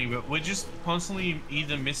happening? But we're just constantly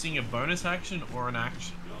either missing a bonus action or an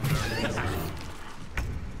action.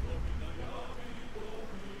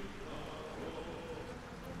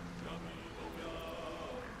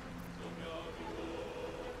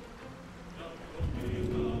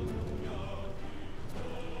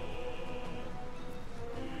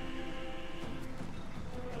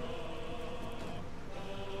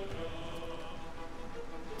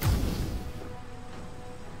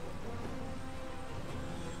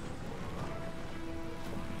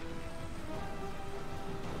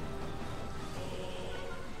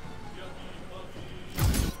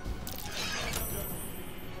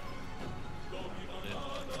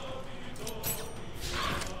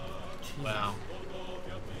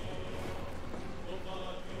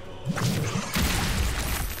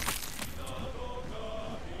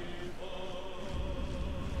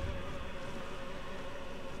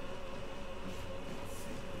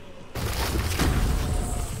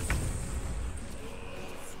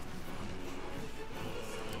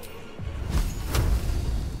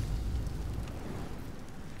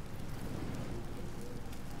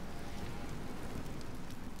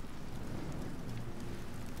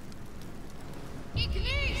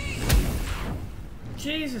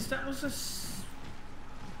 Jesus, that was a...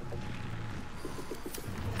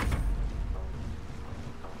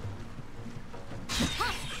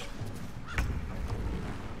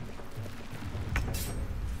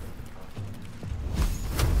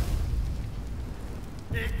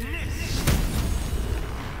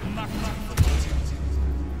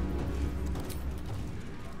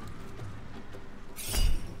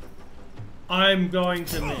 I'm going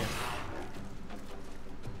to miss.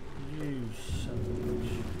 You son of a bitch.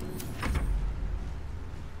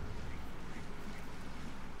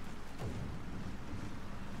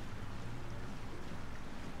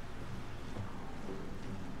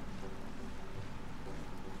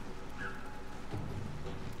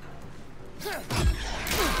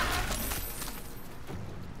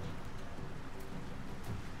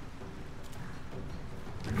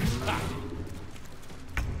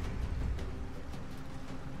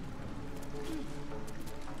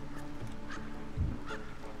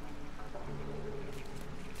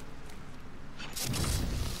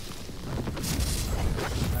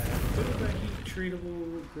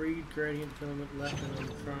 Treatable greed gradient filament left, and I'm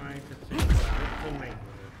trying to think about it for me.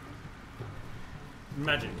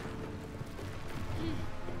 Magic.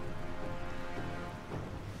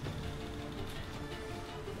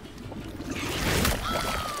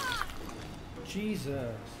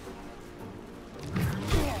 Jesus.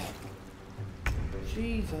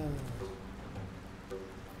 Jesus.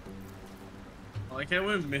 I like how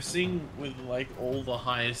we're missing with like all the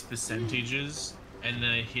highest percentages and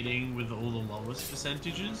they're hitting with all the lowest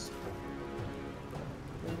percentages.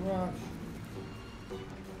 Rush.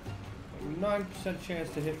 9% chance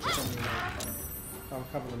to hit for something. I'm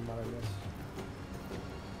covering them, I guess.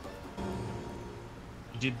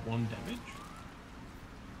 You did 1 damage?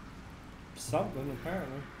 Something,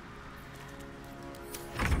 apparently.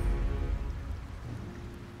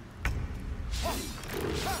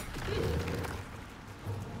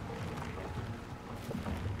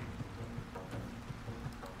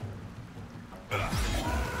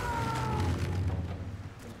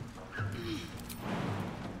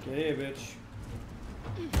 Get here, bitch.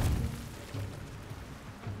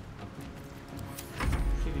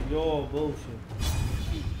 Shit is your bullshit.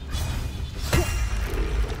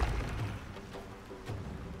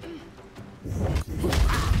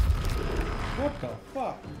 What the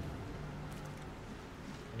fuck?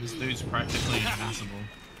 This dude's practically invincible.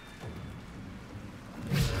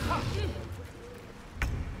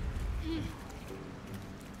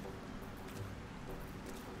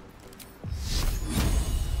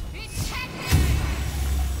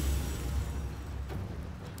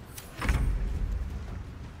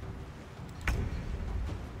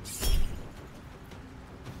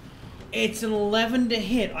 It's an 11 to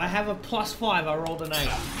hit. I have a +5. I rolled an 8.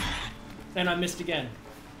 Then I missed again.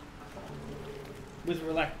 With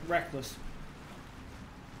reckless.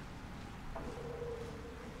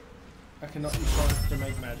 I cannot use science to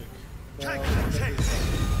make magic. Well,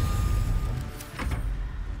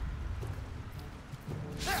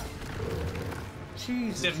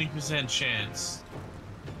 jeez. 70% chance.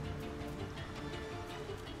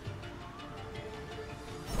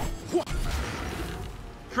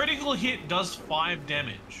 Critical hit does 5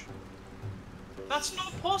 damage. That's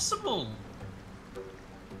not possible.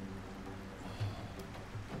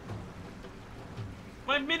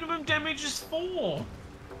 My minimum damage is 4.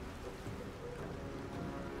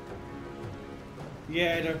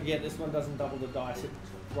 Yeah, don't forget this one doesn't double the dice. It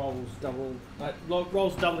rolls double.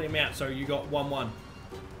 Rolls double the amount, so you got 1/1.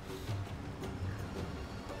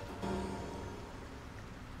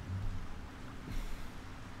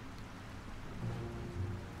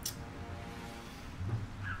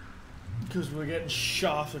 Because we're getting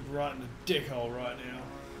shafted right in the dick hole right now.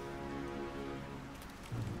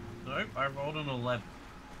 Nope, I rolled an 11.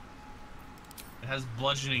 It has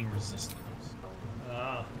bludgeoning resistance.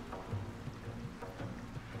 Ah.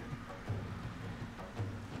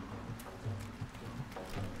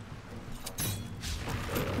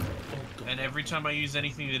 And every time I use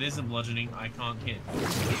anything that isn't bludgeoning, I can't hit.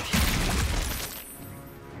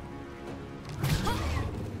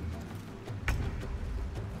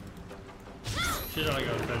 She's only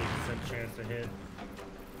got a 30% chance to hit.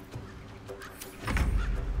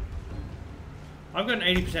 I've got an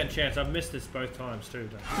 80% chance. I've missed this both times too,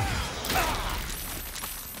 though.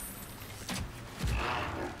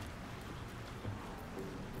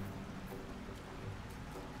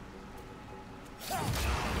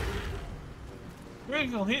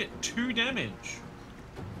 Critical hit, 2 damage.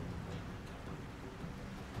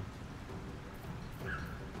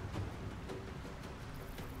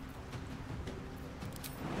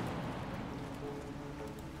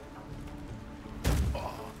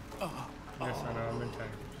 Yes, I know, I'm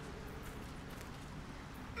entangled.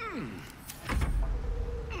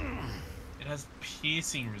 It has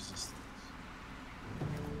piercing resistance.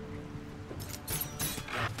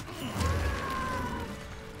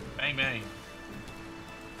 Bang bang.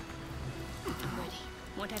 I'm ready.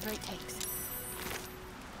 Whatever it takes.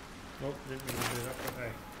 Oh, didn't mean to do that, but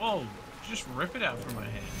hey. Oh, just rip it out from my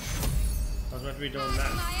hand. I was meant to be doing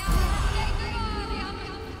that.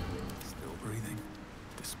 Still breathing,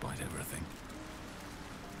 despite everything.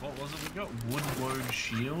 What was it we got? Woodwoad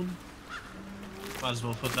shield? Might as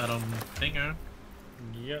well put that on Thingo.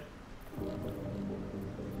 Yep.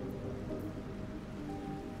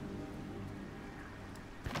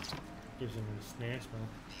 Gives him a snare smell.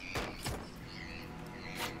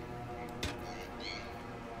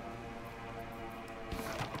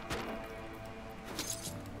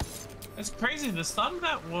 It's crazy, the start of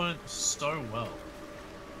that went so well.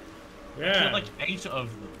 I Yeah. killed like 8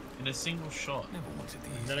 of them in a single shot. Never wanted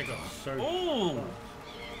these. And then it got so. Oh!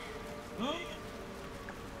 Bro.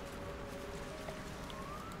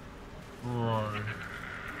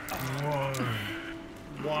 Bro.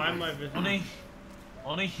 Why am I?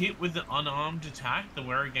 On a hit with the unarmed attack, the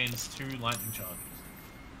wearer gains 2 lightning charges.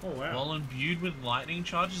 Oh wow. While imbued with lightning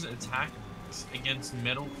charges, it attacks against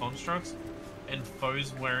metal constructs and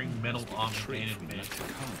foes wearing metal armor gain advantage.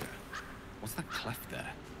 What's that cleft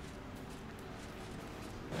there?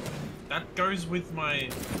 That goes with my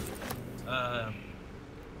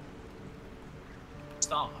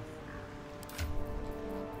staff.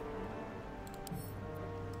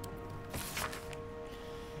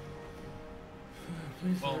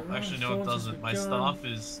 Well, actually, no, it doesn't. My staff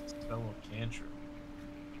is spell or cantrip.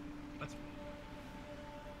 That's weird.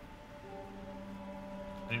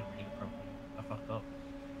 I didn't read it properly. I fucked up.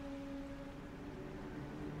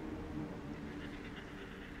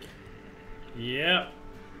 Yep.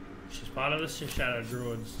 She's part of the Shadow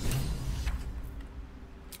Druids.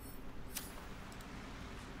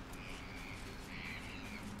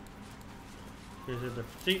 She's a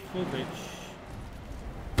deceitful bitch.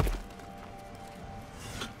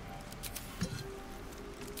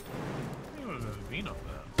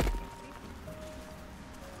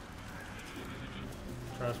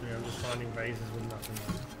 Trust me, I'm just finding vases with nothing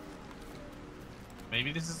on it.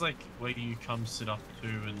 Maybe this is like where you come sit up to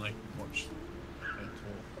and like watch her talk.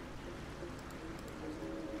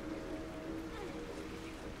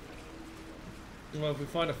 Well, if we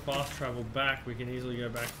find a fast travel back, we can easily go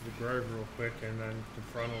back to the Grove real quick and then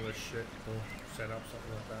confront all this shit or set up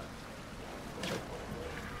something like that.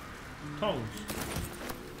 Tongs.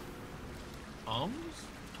 Tongs?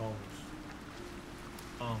 Tongs.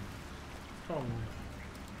 Tongs.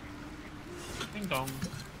 Ding dong.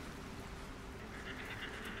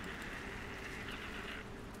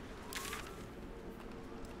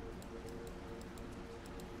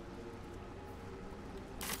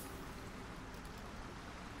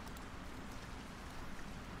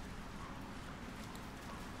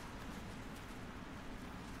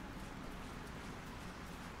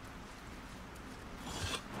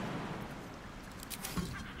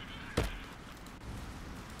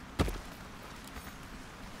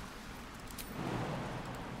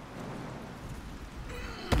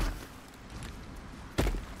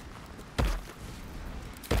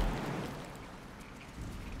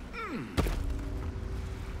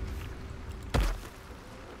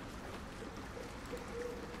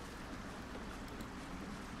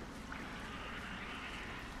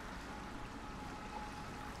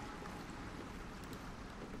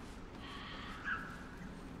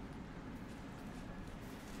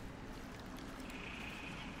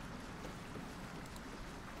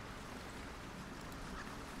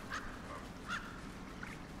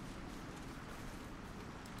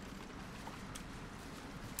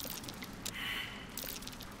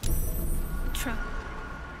 Trap.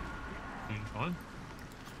 Doing fine.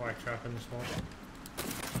 Spike trap in this one.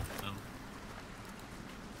 No.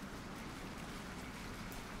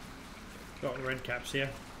 Got red caps here,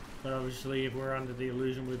 but obviously if we're under the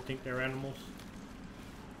illusion we'd think they're animals.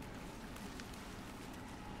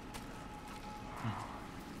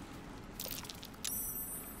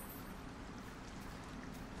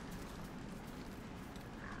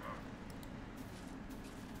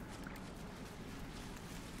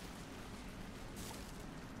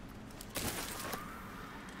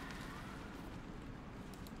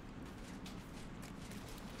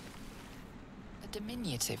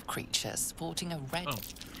 Diminutive creature sporting a red. Oh.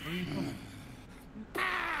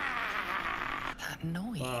 That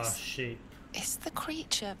noise. Ah, sheep. Is the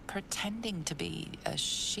creature pretending to be a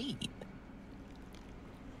sheep?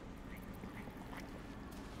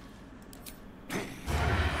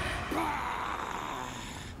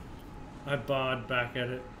 I barred back at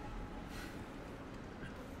it.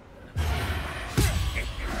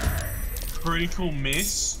 Critical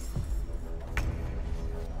miss.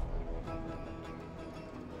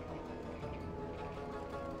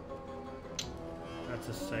 That's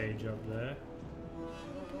a sage up there.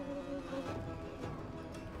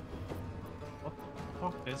 What the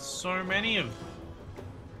fuck? There's so many of them.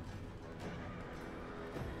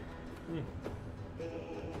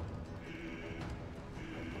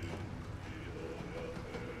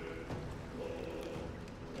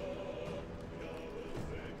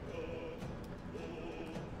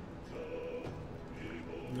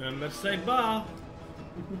 Remember to say bar.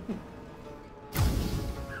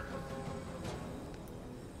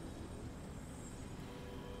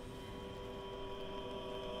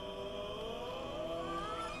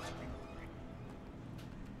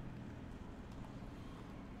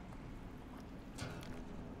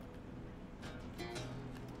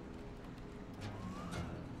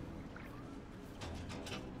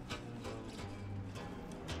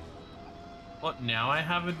 What, now I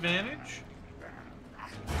have advantage?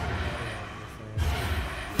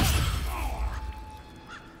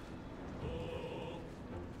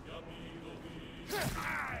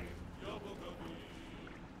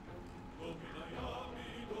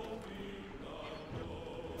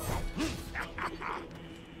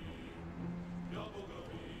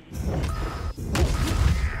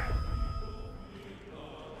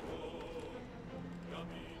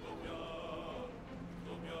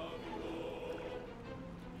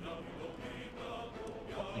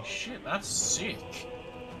 Holy shit, that's sick.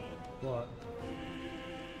 What?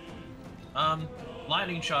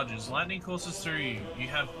 Lightning charges. Lightning courses through you. You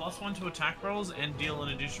have +1 to attack rolls and deal an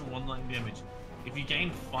additional 1 lightning damage. If you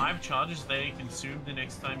gain 5 charges, they are consumed the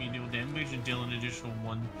next time you deal damage and deal an additional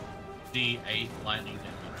 1d8 lightning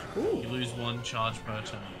damage. Ooh. You lose 1 charge per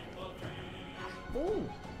turn. Ooh.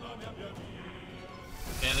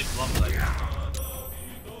 Yeah, the glove like.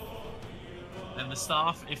 And the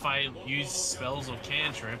staff, if I use spells or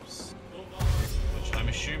cantrips, which I'm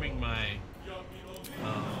assuming my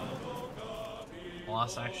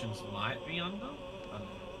last actions might be under. I don't know.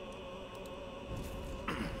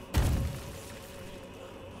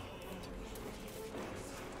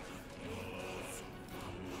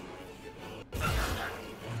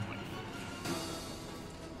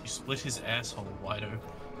 You split his asshole wide open.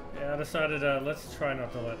 Yeah, I decided let's try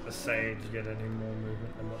not to let the sage get any more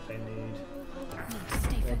movement than what they need.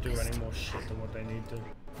 Or do any more shit than what they need to.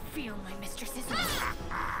 Feel my mistress's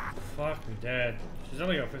Fuck me, Dad. She's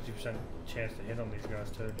only got 50% chance to hit on these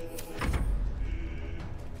guys too.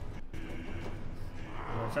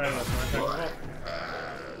 Sorry, that's my turn.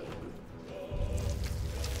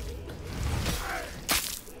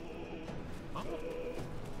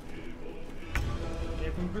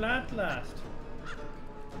 Give him bloodlust.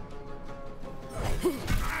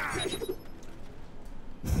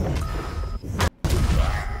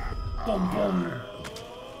 Boom, boom.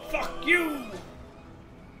 Fuck you!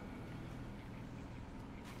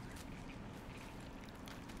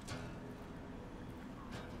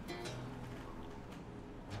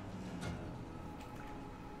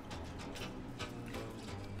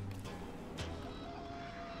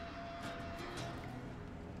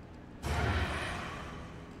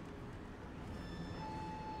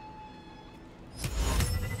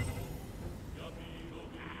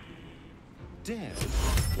 Dead?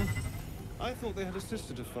 I thought they had a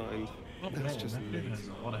sister to find. That's just late.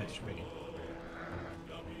 What HP?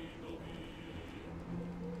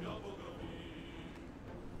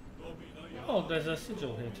 Oh, there's a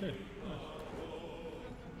sigil here too.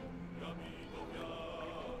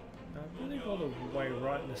 I believe all the way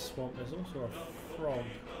right in the swamp there's also a frog.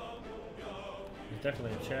 There's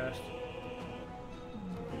definitely a chest.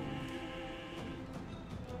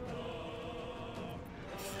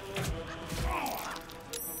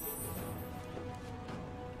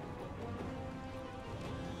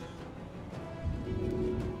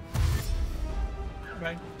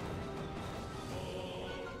 Okay.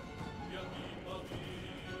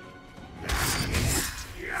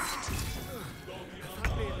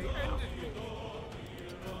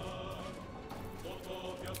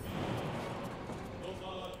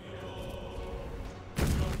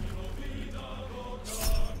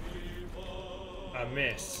 I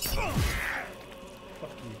miss.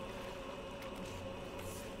 Fuck you.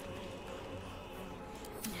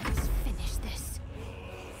 Let's finish this.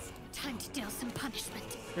 Time to deal some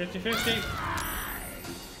punishment. 50-50.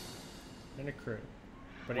 And a crit.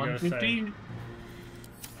 But you gotta say 150.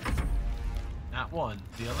 That one.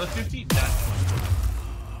 The other 50. That one.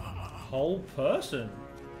 whole person.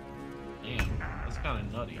 Damn, that's kind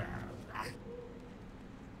of nutty.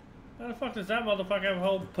 How the fuck does that motherfucker have a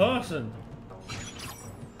whole person?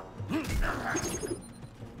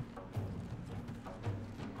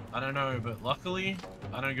 I don't know, but luckily,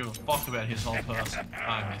 I don't give a fuck about his whole person.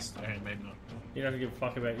 I missed. Okay, maybe not. He doesn't give a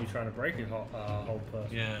fuck about you trying to break his whole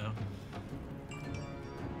person. Yeah.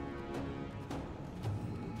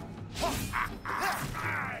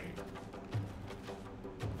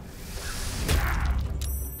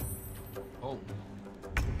 Oh.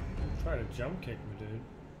 Try to jump kick me, dude.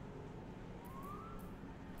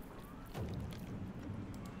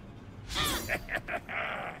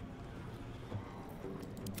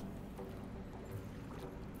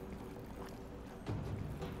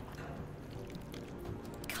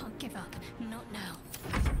 Can't give up. Not now.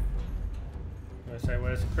 I say,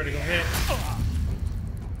 where's the critical hit?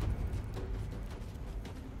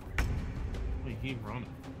 We keep running.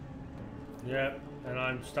 Yep, and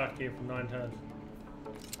I'm stuck here for 9 turns.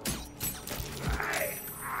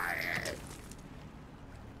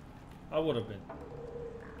 I would have been.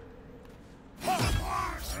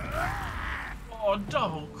 Oh,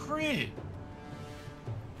 double crit!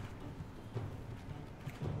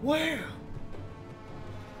 Where?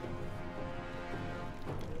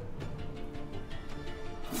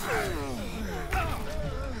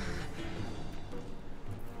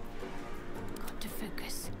 Got to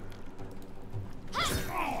focus.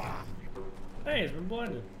 Hey, he's been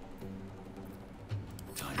blinded.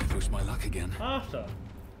 Time to push my luck again. After.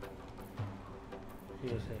 He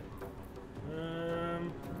was hit.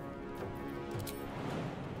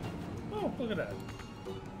 Oh, look at that.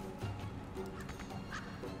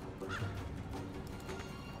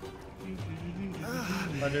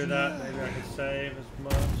 If I do that, maybe I can save as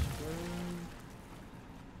much.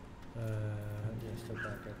 Yeah, still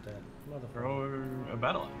can't get that. Throw a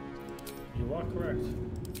battle axe. You are correct.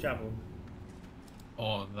 Javelin.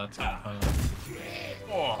 Oh, that's gonna hurt.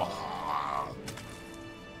 Oh.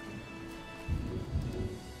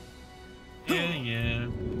 Yeah, yeah.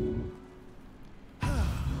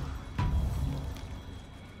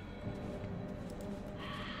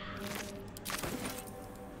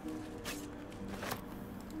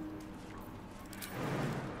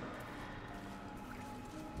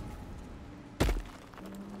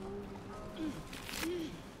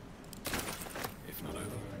 If not over,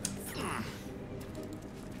 then through.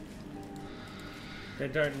 They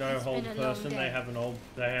don't know It's whole been a long person. day. They have an old.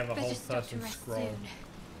 They have a Better whole stop to person rest scroll. soon.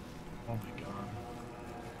 Oh my god.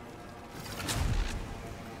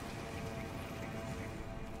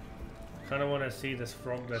 Kind of want to see this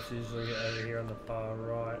frog that's usually over here on the far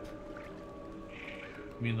right.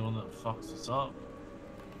 You mean the one that fucks us up?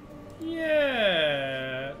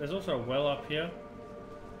 Yeah. There's also a well up here.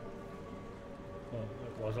 Well,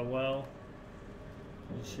 it was a well.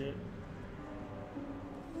 Holy shit.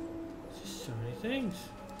 There's just so many things.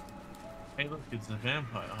 Hey, look, it's a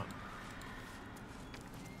vampire.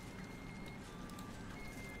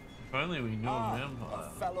 If only we knew a vampire.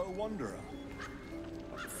 A fellow wanderer.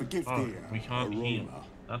 Forgive Oh, the we can't heal.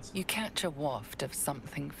 That's You catch a waft of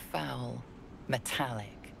something foul,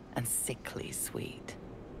 metallic, and sickly sweet.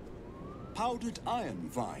 powdered iron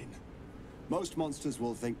vine. Most monsters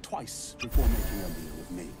will think twice before making a meal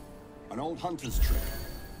with me. An old hunter's trick.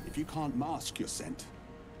 If you can't mask your scent,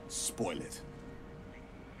 spoil it.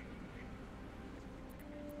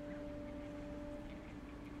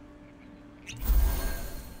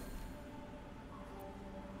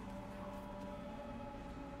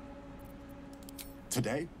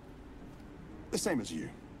 Today, the same as you,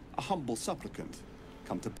 a humble supplicant,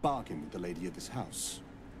 come to bargain with the lady of this house.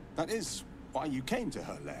 That is why you came to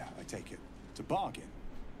her lair, I take it, to bargain.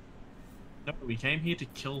 no, we came here to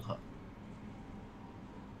kill her.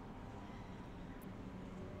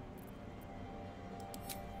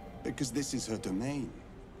 Because this is her domain.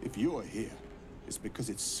 If you are here, it's because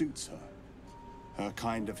it suits her. Her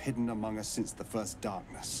kind have hidden among us since the first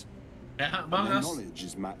darkness. Yeah, And among their us. knowledge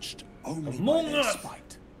is matched only Among by their us.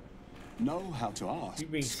 spite. Know how to ask, You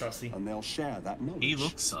being sussy. and they'll share that knowledge. He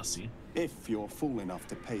looks sussy. If you're fool enough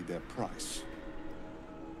to pay their price.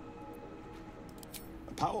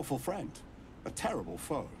 A powerful friend, a terrible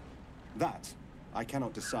foe. That I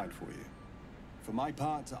cannot decide for you. For my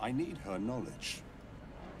part, I need her knowledge.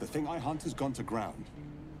 The thing I hunt has gone to ground.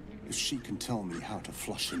 If she can tell me how to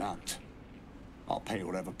flush him out, I'll pay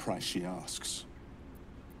whatever price she asks.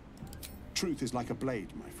 Truth is like a blade,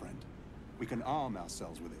 my friend. We can arm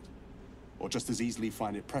ourselves with it, or just as easily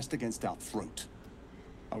find it pressed against our throat.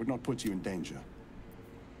 I would not put you in danger.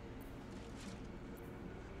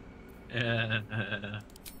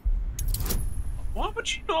 Why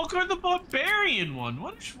would you not go the barbarian one?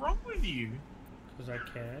 What is wrong with you? Because I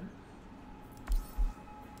can.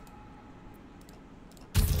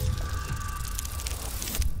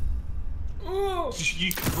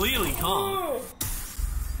 You clearly can't.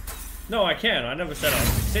 No, I can. I never said I'd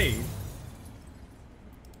succeed.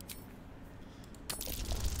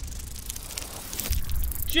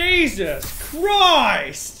 Jesus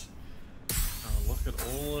Christ! Oh, look at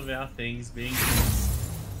all of our things being.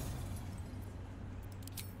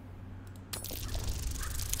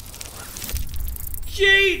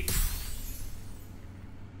 Cheat!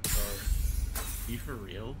 You for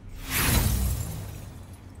real?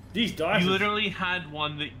 These dice. You literally had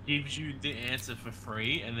one that gives you the answer for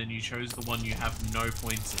free, and then you chose the one you have no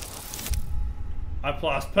points in. I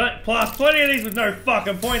passed plenty of these with no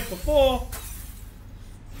fucking points before.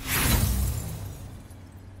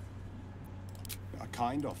 A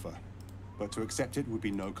kind offer, but to accept it would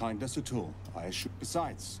be no kindness at all. I assure.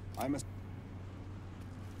 Besides, I must.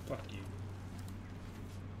 Fuck you.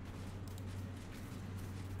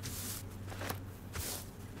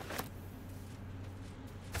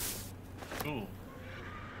 Cool.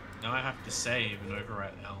 Now I have to save and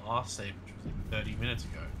overwrite our last save, which was like 30 minutes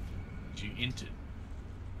ago, which you entered.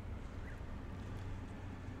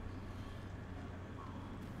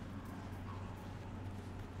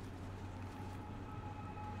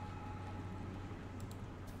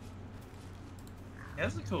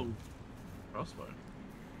 That's a cool crossbow.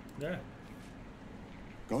 Yeah.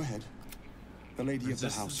 Go ahead. The lady of the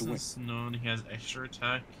house away. Known. He has extra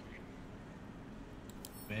attack,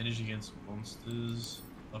 advantage against monsters,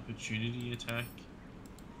 opportunity attack.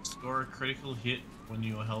 Score a critical hit when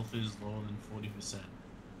your health is lower than 40%.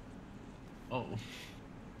 Oh.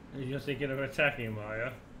 You're thinking of attacking him, are you?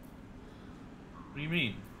 What do you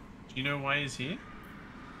mean? Do you know why he's here?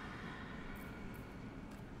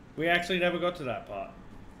 We actually never got to that part.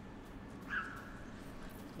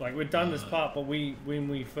 Like, we'd done this part, but when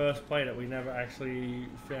we first played it, we never actually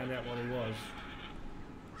found out what it was.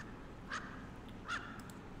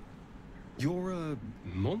 You're a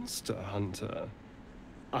monster hunter.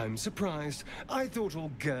 I'm surprised. I thought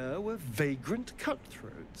all Ger were vagrant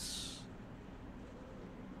cutthroats.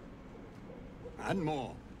 And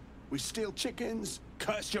more. We steal chickens,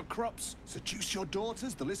 curse your crops, seduce your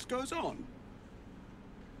daughters, the list goes on.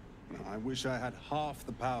 I wish I had half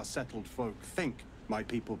the power settled folk think my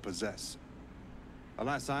people possess.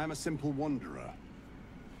 Alas, I am a simple wanderer.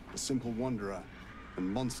 A simple wanderer and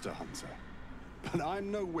monster hunter. But I'm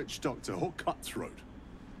no witch doctor or cutthroat.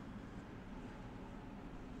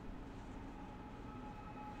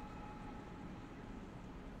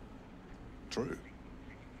 True.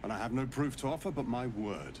 And I have no proof to offer but my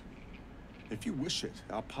word. If you wish it,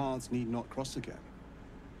 our paths need not cross again.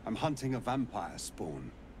 I'm hunting a vampire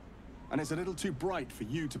spawn. And it's a little too bright for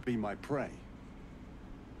you to be my prey.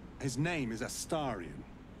 His name is Astarion,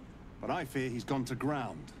 but I fear he's gone to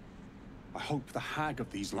ground. I hope the hag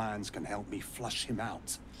of these lands can help me flush him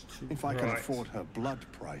out, if I can afford her blood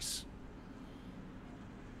price.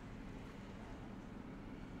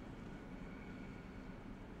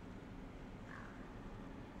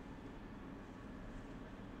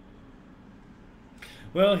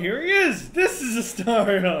 Well, here he is! This is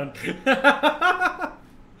Astarion!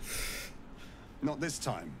 Not this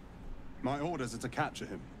time. My orders are to capture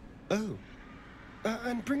him. Oh.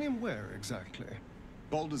 And bring him where exactly?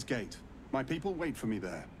 Baldur's Gate. My people wait for me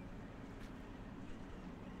there.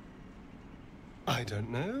 I don't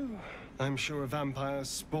know. I'm sure a vampire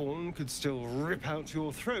spawn could still rip out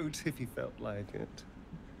your throat if he felt like it.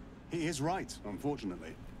 He is right,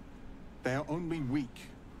 unfortunately. They are only weak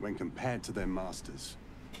when compared to their masters.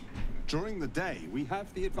 During the day, we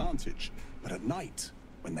have the advantage, but at night,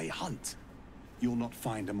 when they hunt, you'll not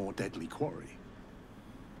find a more deadly quarry.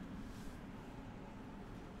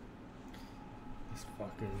 This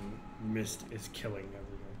fucking mist is killing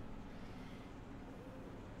everyone.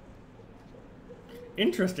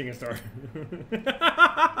 Interesting, Astarion.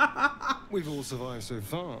 We've all survived so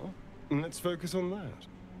far. Let's focus on that.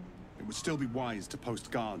 It would still be wise to post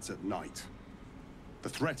guards at night. The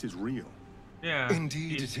threat is real. Yeah,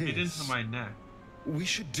 Indeed it is. It into my neck. We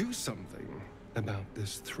should do something about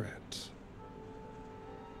this threat.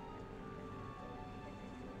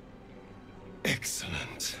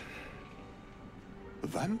 Excellent. A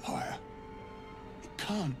vampire? It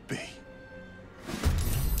can't be.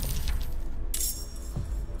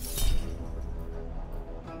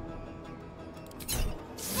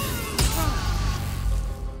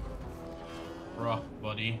 Rough,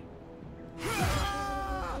 buddy.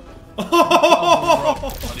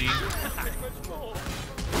 Oh, buddy.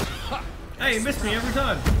 Hey, you missed me every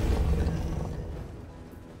time.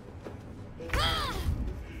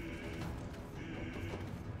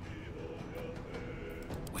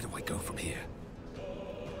 Where do I go from here?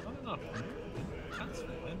 That's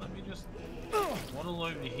fine. Let me just waddle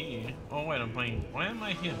over here. Oh wait, I'm playing. Why am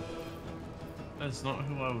I him? That's not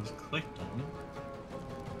who I was clicked on.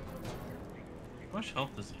 How much health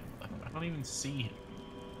does he have left? I can't even see him.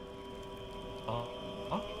 Oh.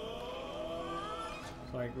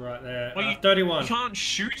 Like right there. Well, 31. You can't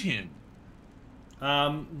shoot him.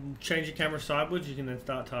 Change your camera sideways, you can then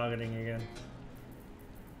start targeting again.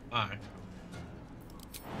 Alright.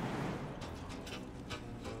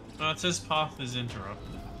 Oh, it says path is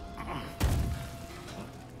interrupted.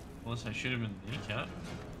 Unless I shoot him in the kneecap.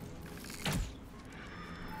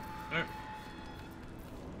 Oh.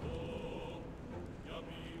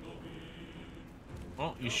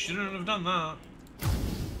 Well, you shouldn't have done that.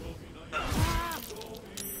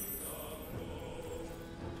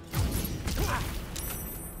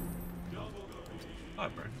 I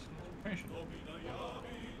broke his concentration.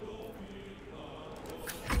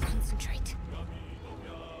 Concentrate.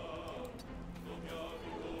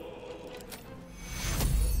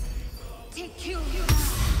 Take you.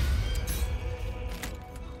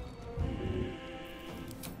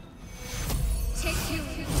 Take you.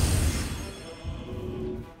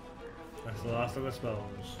 That's the last of the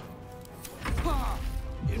spells. Oh.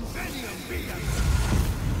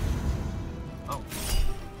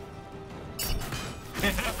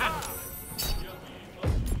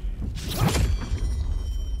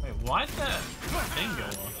 Wait, why'd that thing go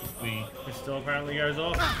off? It still apparently goes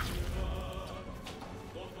off.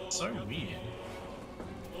 So weird.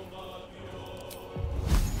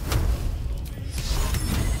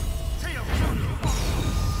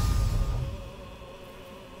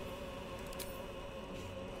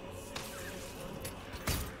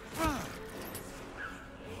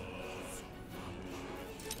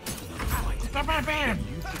 Bam!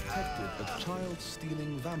 You detected a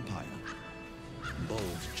child-stealing vampire.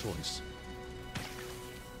 Bold choice.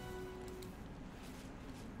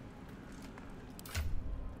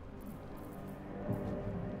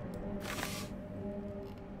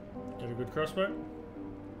 Get a good crossbow.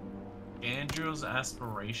 Andrew's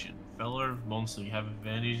aspiration. Fellow of monster, you have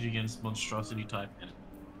advantage against monstrosity type enemies.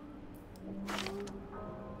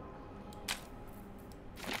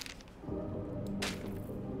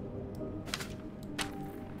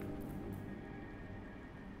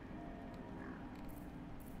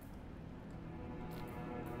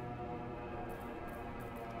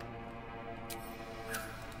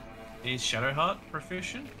 Is Shadowheart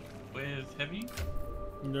proficient with heavy?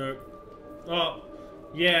 No. Oh,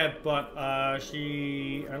 yeah, but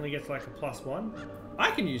she only gets like a +1.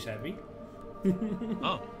 I can use heavy.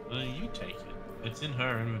 Oh, you take it. It's in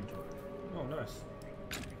her inventory. Oh, nice.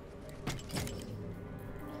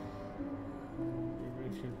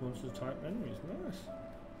 Monster type enemies, nice.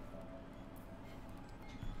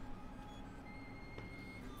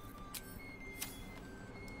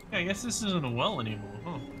 Yeah, I guess this isn't a well anymore,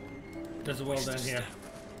 huh? There's a well down here.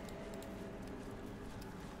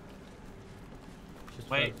 Just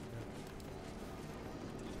wait.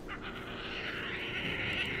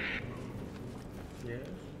 Yes.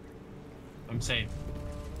 I'm safe.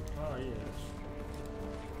 Oh yes.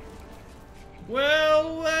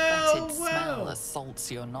 Well, Fetid smell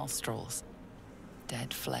assaults your nostrils.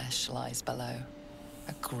 Dead flesh lies below.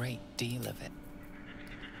 A great deal of it.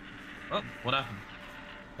 Oh, what happened?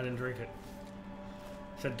 I didn't drink it.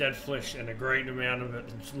 It said dead flesh and a great amount of it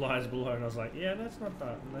lies below, and I was like, yeah, that's not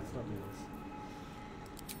that. Let's not do this.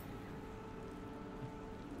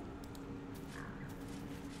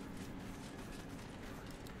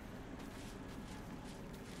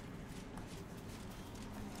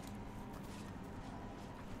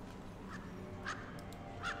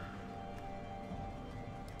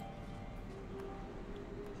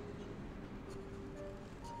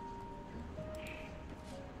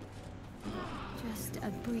 Just a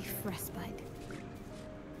brief respite.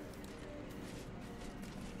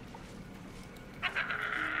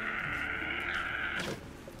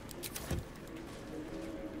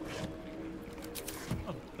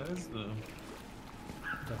 Oh, there's the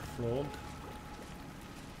flog.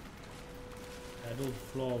 Adult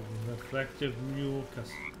flog, reflective mucus.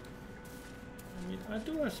 I mean, I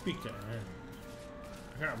do want to speak to Anne.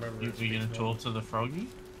 I can't remember. You gonna talk to the froggy?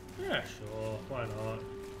 Yeah, sure. Why not?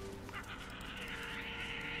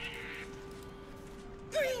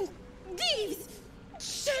 Green leaves,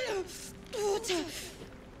 shallow water.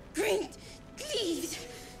 Green leaves,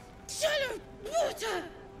 shallow water.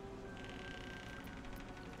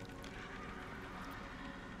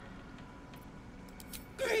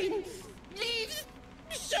 Green leaves,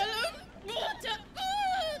 shallow water.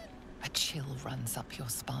 A chill runs up your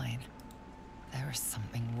spine. There is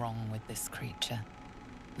something wrong with this creature.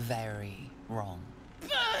 very wrong.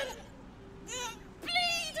 Burn!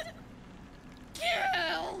 Bleed!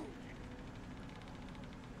 Kill!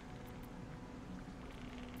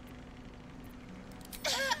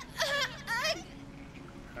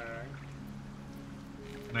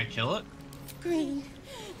 Can I kill it? Green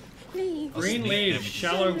leaves. Green leaves,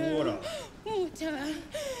 shallow water. Water.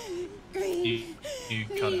 Green You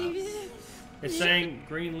cut out. leaves. It's saying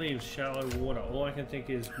green leaves, shallow water. All I can think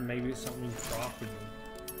is maybe it's something craftable.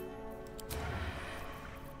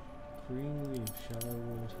 Green leaves, shallow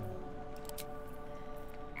water.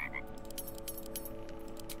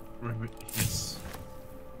 Yes.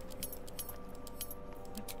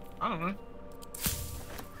 I don't know.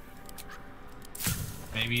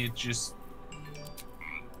 Maybe it's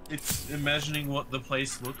imagining what the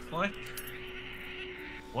place looked like.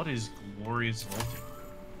 What is glorious vaulting?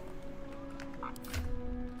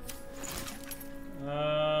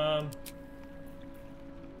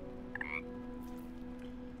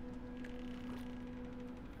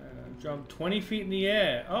 Jump 20 feet in the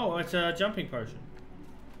air. Oh, it's a jumping potion.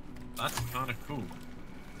 That's kind of cool.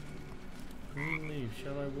 Green leaves,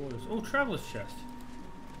 shallow waters. Oh, traveler's chest.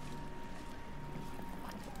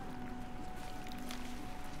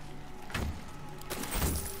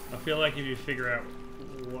 I feel like if you figure out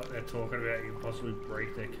what they're talking about, you can possibly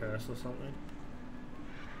break their curse or something.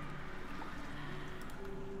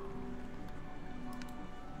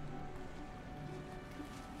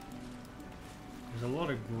 There's a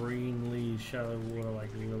lot of green leaves, shallow water,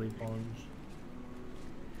 like lily ponds.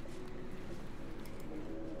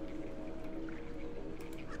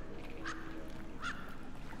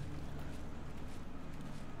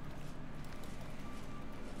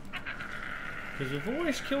 Because we've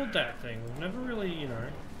always killed that thing. We've never really, you know.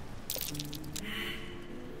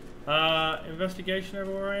 Investigation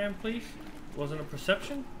over where I am, please. Wasn't a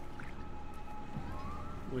perception.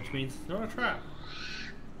 Which means it's not a trap.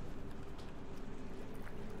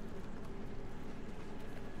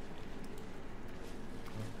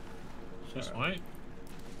 Just wait.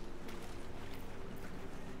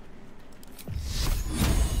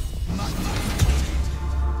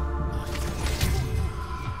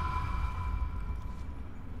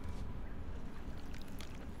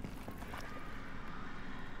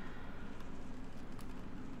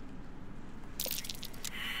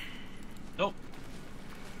 Nope.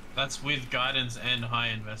 That's with guidance and high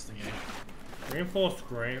investigation. Reinforced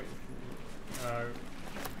great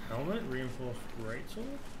helmet, reinforced greatsword.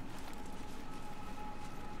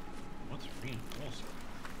 What's reinforced?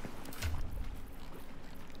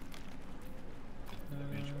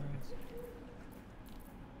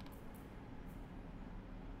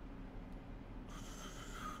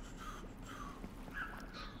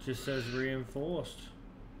 Just says reinforced.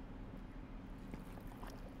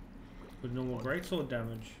 With normal greatsword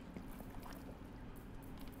damage.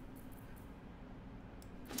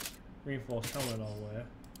 Reinforced helmet I'll wear.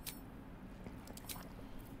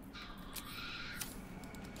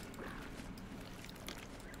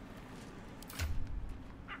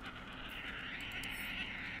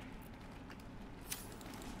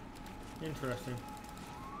 Interesting.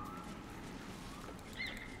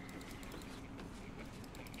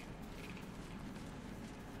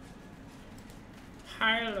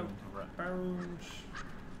 Pile of bones.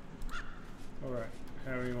 Alright,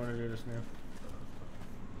 how do you want to do this now?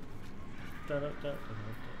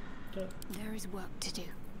 There is work to do.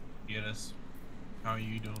 Yes. How are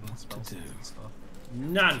you doing on spells and stuff?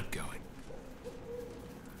 None. Keep going.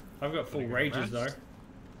 I've got full rages though.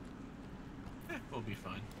 Yeah, we'll be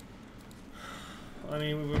fine. I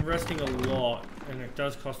mean, we've been resting a lot, and it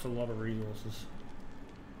does cost a lot of resources.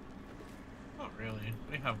 Not really.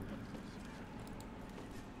 We have one.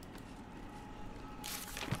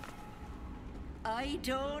 I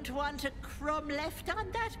don't want a crumb left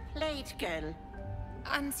on that plate, girl.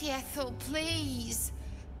 Auntie Ethel, please.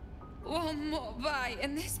 One more bite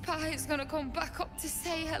and this pie is gonna come back up to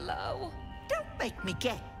say hello. Don't make me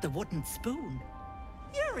get the wooden spoon.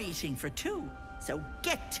 You're eating for two, so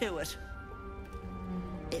get to it.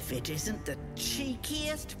 If it isn't the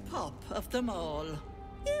cheekiest pup of them all,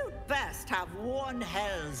 you'd best have one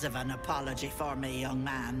hells of an apology for me, young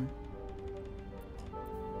man.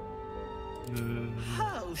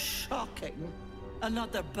 How shocking.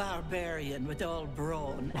 Another barbarian with all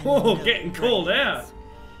brawn and Oh, no getting called brains. out.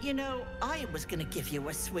 You know, I was gonna give you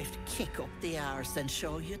a swift kick up the arse and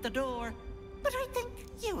show you the door. But I think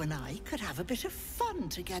you and I could have a bit of fun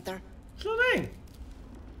together. Sure thing.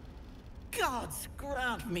 Gods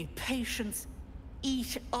grant me patience.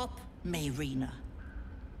 Eat up, Mayrina.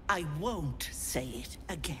 I won't say it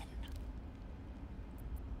again.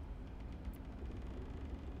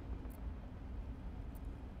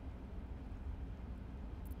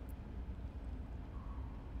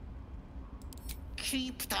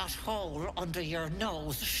 keep that hole under your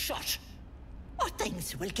nose shut, or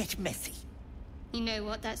things will get messy. You know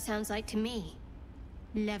what that sounds like to me?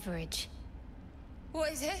 Leverage.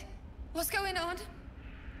 What is it? What's going on?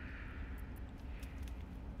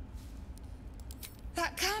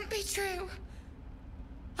 That can't be true.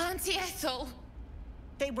 Auntie Ethel.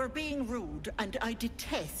 They were being rude, and I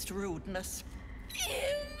detest rudeness. You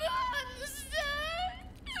monster!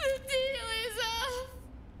 The deal is off!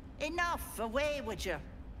 Enough! Away with you!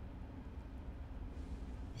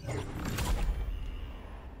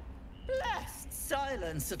 Blessed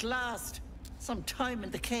silence at last. Some time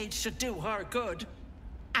in the cage should do her good.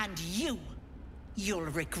 And you'll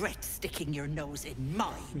regret sticking your nose in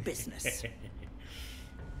my business.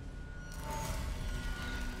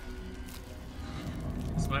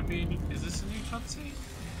 This might be. Is this a new cutscene?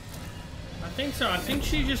 I think so. I think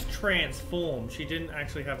she just transformed. She didn't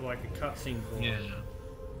actually have like a cutscene for Yeah. it.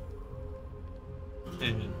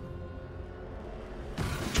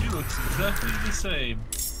 She looks exactly the same.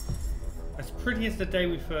 As pretty as the day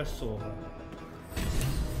we first saw her.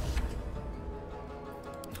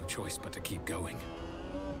 No choice but to keep going.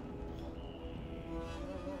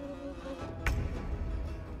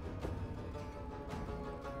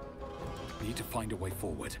 Need to find a way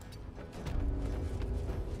forward.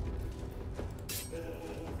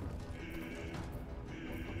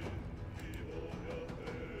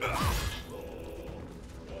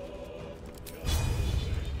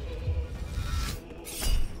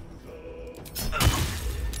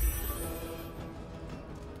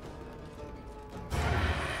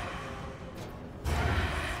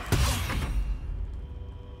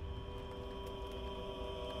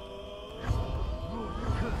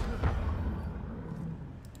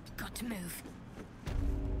 Got to move.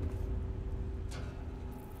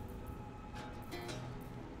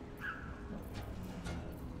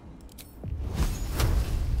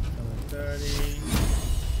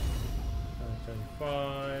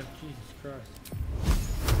 Jesus Christ.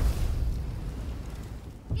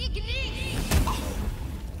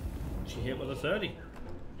 She hit with a 30.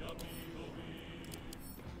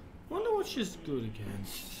 Wonder what she's good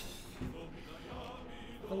against.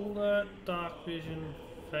 Alert, dark vision,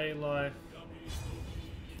 fey life,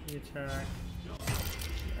 the attack.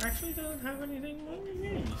 She actually doesn't have anything on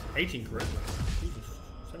me. 18 charisma. Jesus.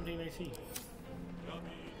 17 AC.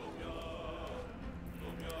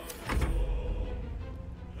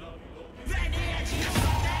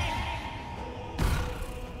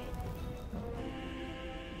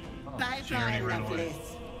 Bye-bye, lovely.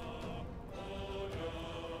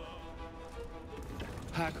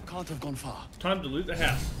 Hag can't have gone far. Time to loot the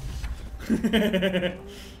house.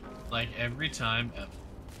 Like every time ever.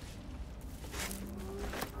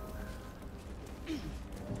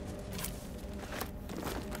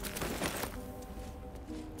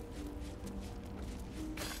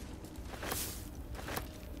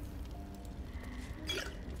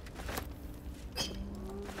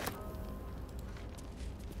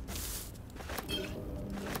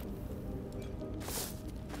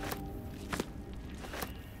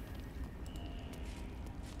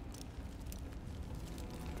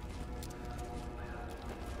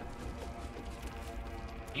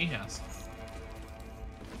 House.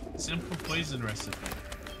 Simple poison recipe.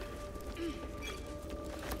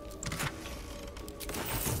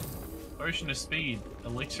 Potion of speed,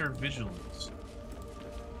 elixir of vigilance.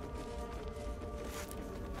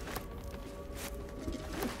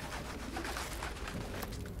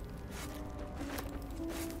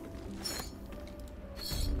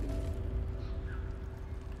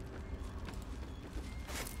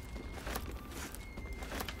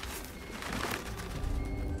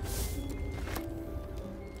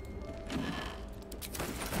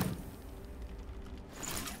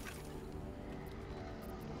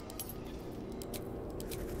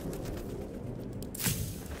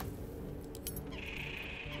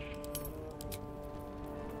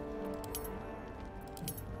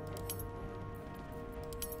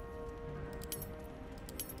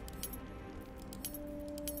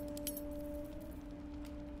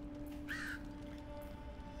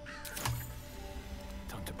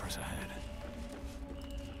 Time to press ahead.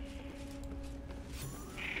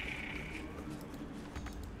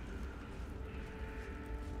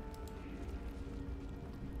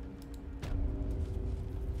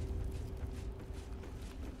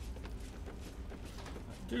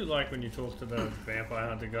 I do like when you talk to the vampire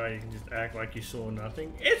hunter guy, you can just act like you saw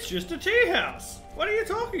nothing. It's just a tea house! What are you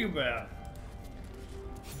talking about?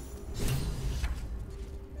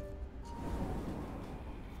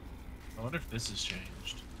 I wonder if this has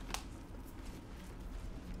changed.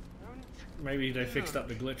 Maybe they fixed up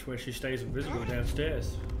the glitch where she stays invisible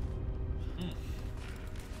downstairs.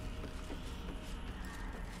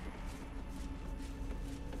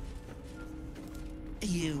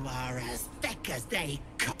 You are as thick as they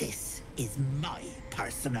cut. This is my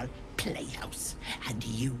personal playhouse, and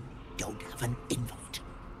you don't have an invite.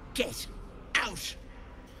 Get out!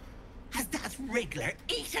 Has that wriggler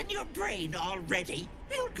eaten your brain already?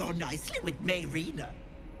 You'll go nicely with Mayrina.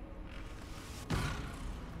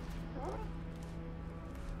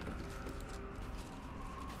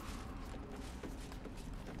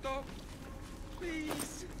 Stop!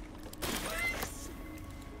 Please! Please!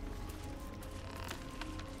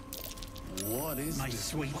 What is my this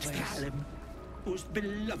sweet place? Callum, whose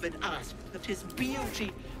beloved asked that his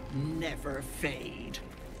beauty never fade.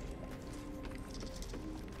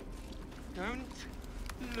 Don't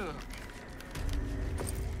look.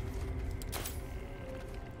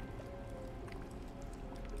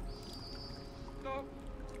 Stop.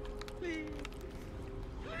 Please.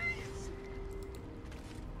 Please.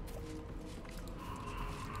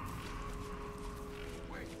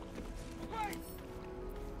 Wait. Wait.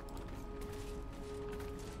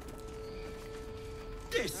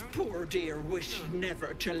 This poor dear wished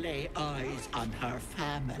never to lay eyes on her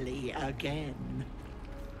family again.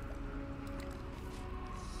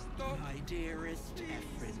 My dearest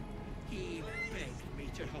Ephraim, he begged me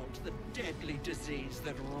to halt the deadly disease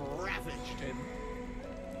that ravaged him.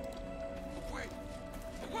 Wait.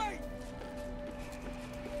 Wait.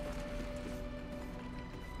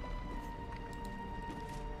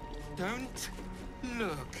 Don't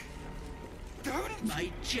look. Don't.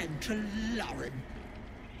 My gentle Lauren.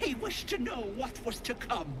 He wished to know what was to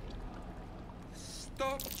come.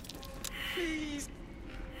 Stop. Please.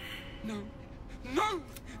 No. No!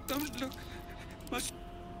 Don't look.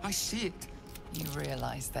 I see it. You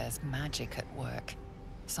realize there's magic at work.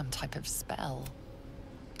 Some type of spell.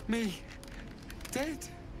 Me. Dead.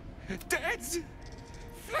 Dead!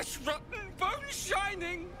 Flesh rotten, bone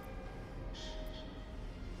shining!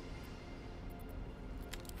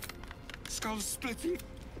 Skull splitting.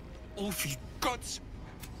 Awful gods!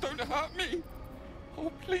 Don't hurt me!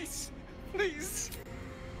 Oh, please. Please.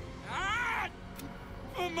 Ah!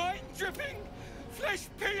 For mind dripping! Flesh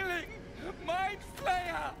peeling! Mind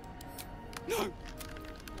flayer! No! Mind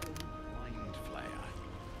flayer.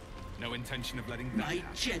 No intention of letting that My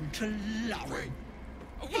happen. gentle Lauren.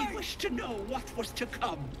 He wished to know what was to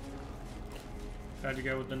come. Had to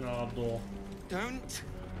go with the knob door. Don't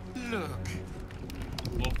look.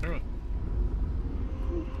 Walk through it.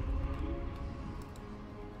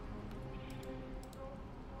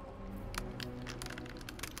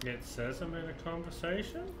 It says I'm in a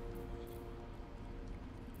conversation?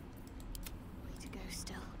 Way to go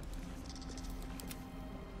still.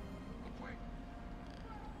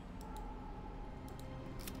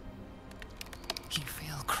 You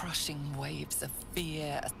feel crushing waves of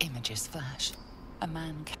fear as images flash. A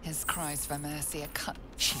man, his cries for mercy are cut.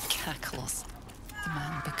 She cackles. The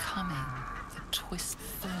man becoming the twist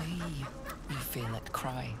flea. You feel it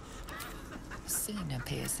cry. A scene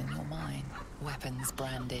appears in your mind. Weapons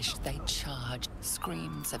brandished, they charge.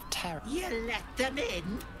 Screams of terror. You let them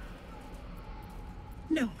in?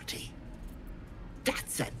 Naughty.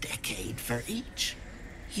 That's a decade for each.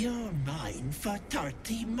 You're mine for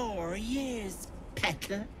 30 more years,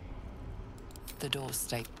 Petal. The door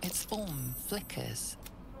stay. Its form flickers,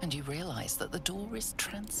 and you realize that the door is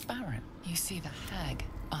transparent. You see the hag,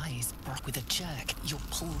 eyes broke with a jerk. You're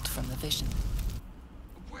pulled from the vision.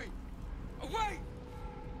 Away! Away!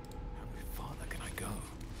 How farther can I go?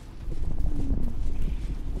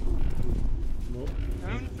 Nope.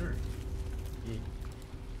 Down. Yeah.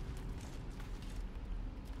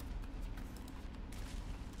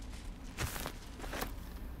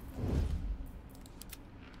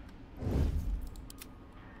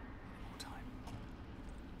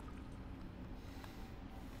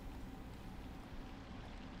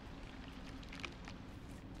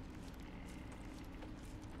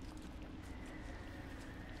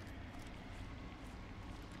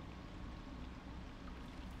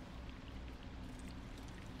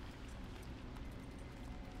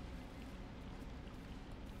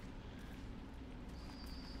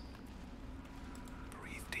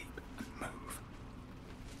 Breathe deep and move.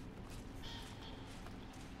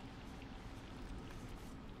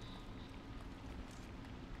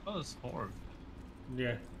 Oh, it's horrible.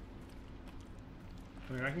 Yeah.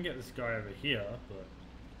 I mean, I can get this guy over here, but...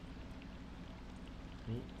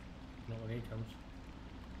 Not when he comes.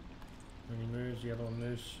 When he moves, the other one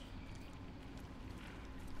moves.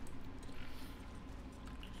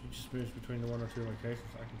 He just moves between the one or two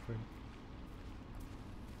locations I can free.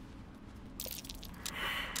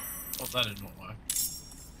 Oh, that did not work.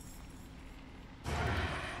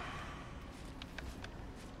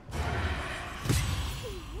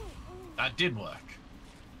 That did work.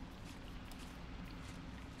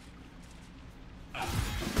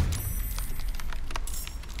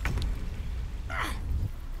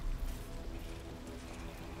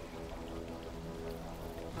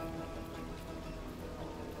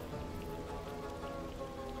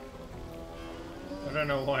 I don't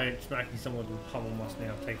know why smacking someone with a pummel must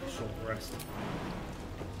now take a short rest.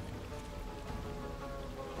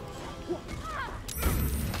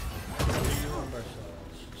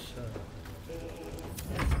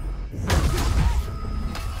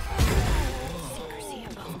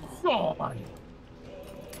 God.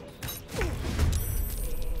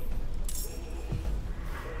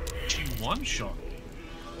 She one shot.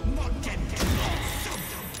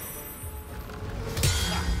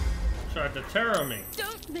 Tried to terror me.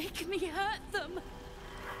 Don't make me hurt them.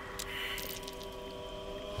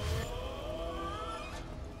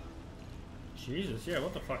 Jesus, yeah,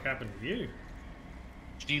 what the fuck happened to you?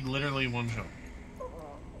 She literally one shot.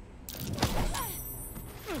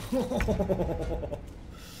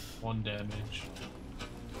 One damage.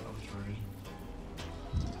 That was rude.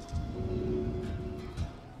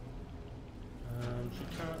 She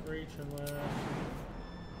can't reach unless...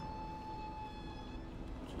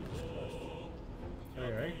 Jesus Christ.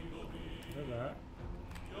 Okay. Look at that.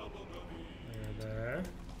 There.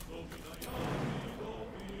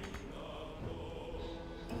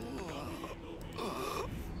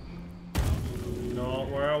 Not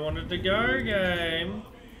where I wanted to go, game.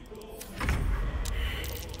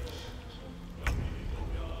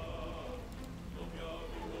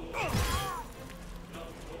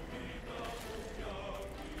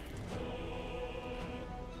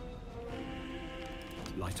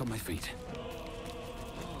 Light on my feet.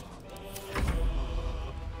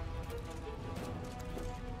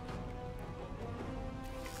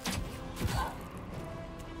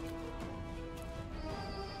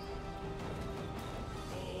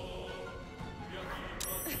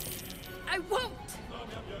 I won't.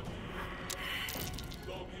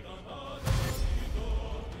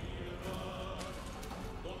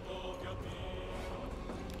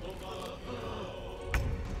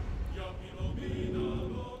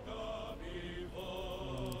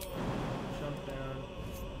 Jump down.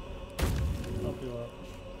 Help you up.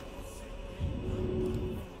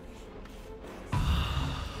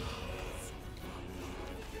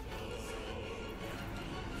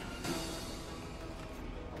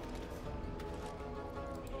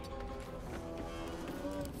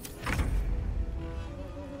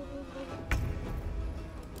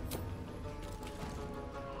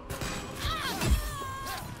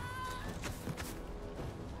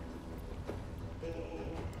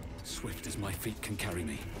 Swift as my feet can carry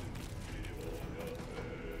me.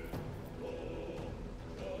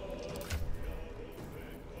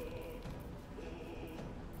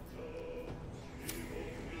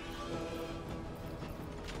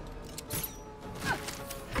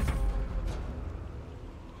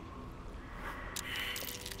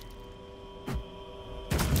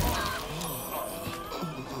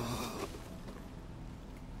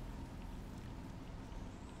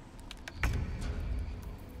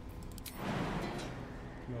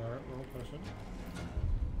 Alright, wrong person.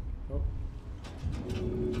 Oh.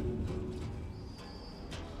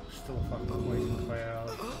 Still a fucking poison cloud.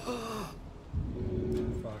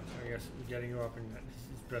 Fuck, I guess getting you up in that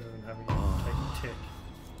is better than having you take a tick.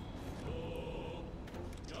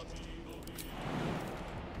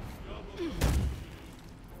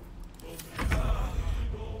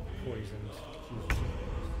 Poisoned. Jesus.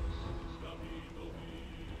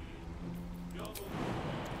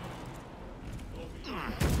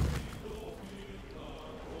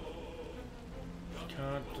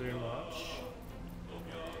 Can't do much.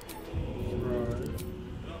 Throw.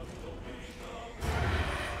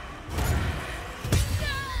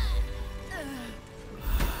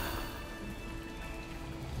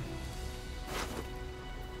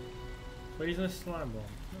 Poisonous slime bomb.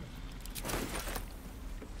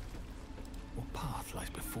 What path lies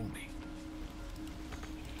before me?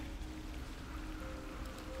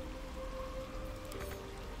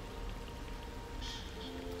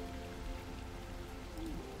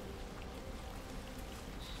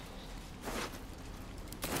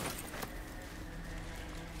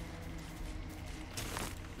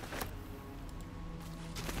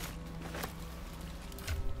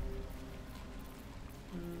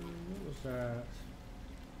 What was that?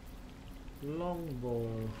 Longbow.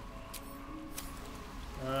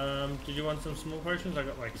 Did you want some small potions? I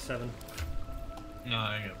got like 7. No,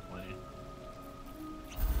 I got plenty.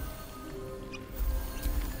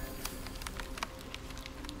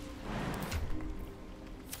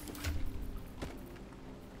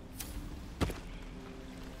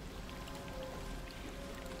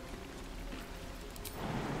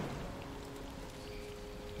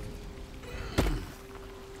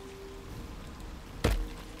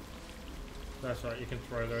 That's right, you can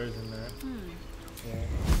throw those in there. Yeah.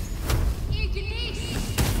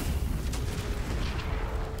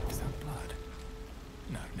 Is that blood?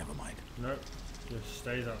 No, never mind. Nope, just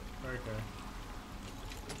stays up. Okay.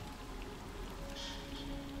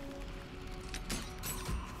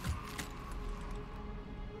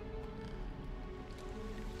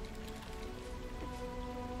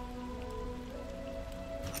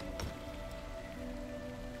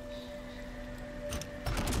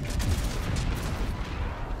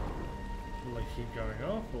 Will they keep going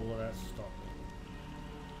off, or will that stop?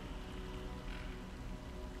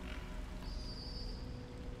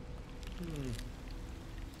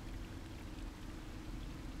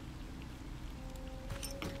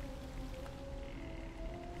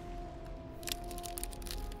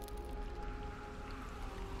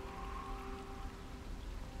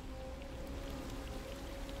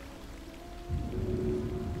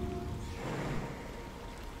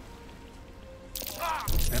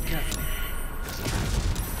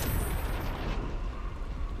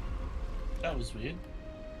 That was weird.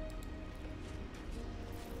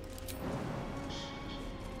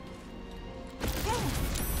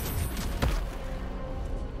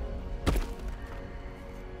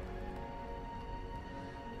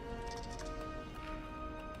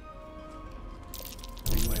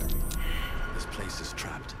 Be wary. This place is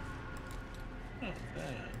trapped. Oh,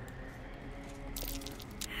 man.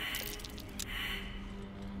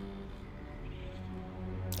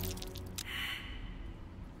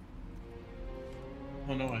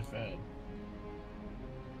 Oh no, I fed.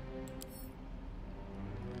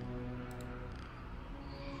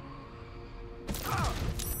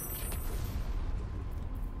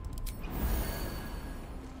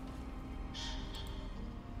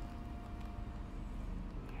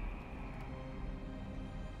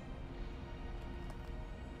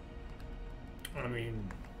 I mean...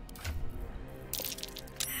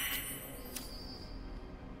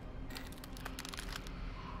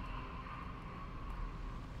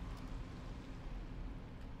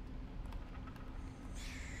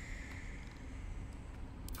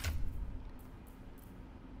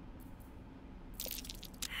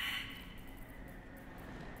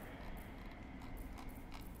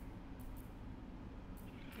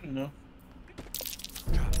 No.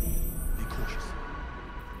 Be cautious.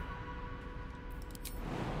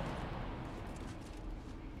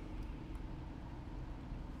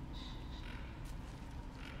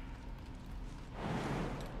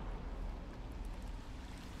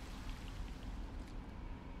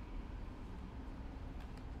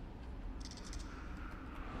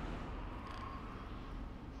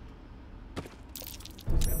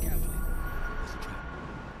 Step carefully. There's a trap.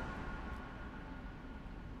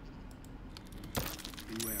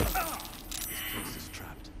 Beware. This place is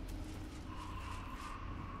trapped.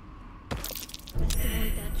 Let's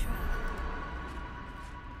avoid that trap.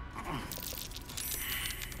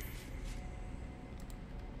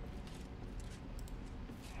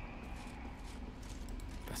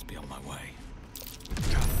 Best be on my way.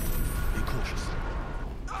 Be cautious.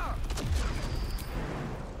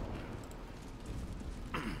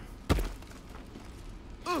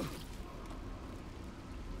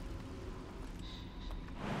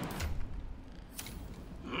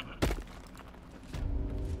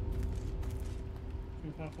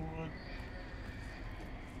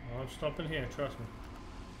 I'm stopping here, trust me.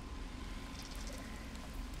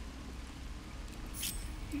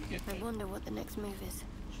 I wonder what the next move is.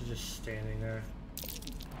 She's just standing there.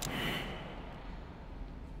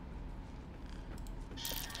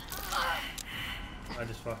 I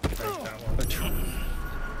just fucking take that one.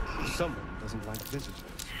 Someone doesn't like visitors.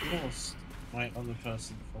 Of course, my other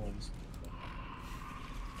person falls.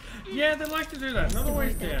 Yeah, they like to do that. Another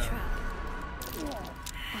way down.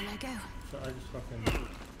 On I go. So I just fucking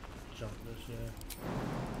jump this,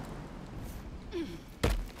 yeah.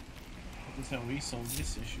 That's how we solve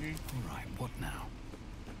this issue. Alright, what now?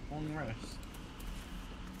 On rest.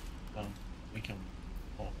 We can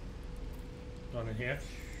pop. Not in here.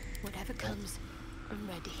 Whatever comes, I'm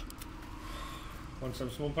ready. Want some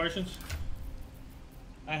small potions?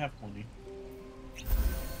 I have plenty.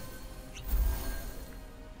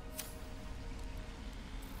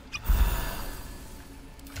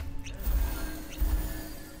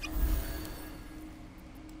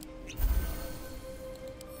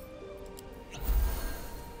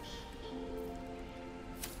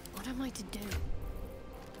 What am I to do?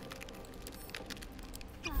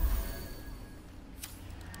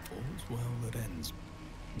 All's well that ends.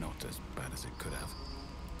 Not as bad as it could have.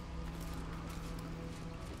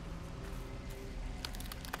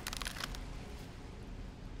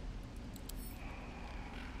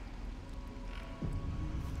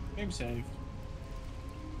 Game saved.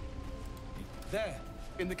 There,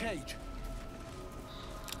 in the cage.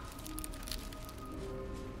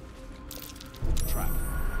 Trap.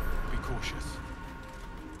 Be cautious.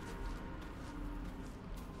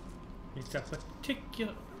 It's that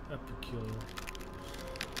peculiar.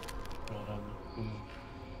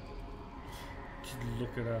 Just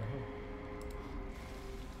look at her.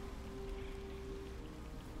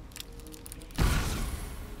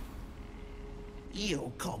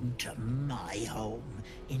 You come to my home,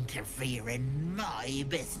 interfere in my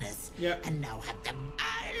business, and now have them.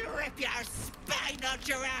 I'll rip your spine out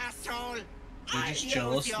your asshole. You're just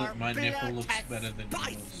jealous that my nipple looks better than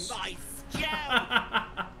yours. My stew.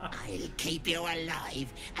 I'll keep you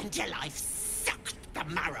alive until I've sucked the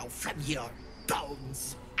marrow from your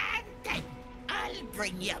bones, and then I'll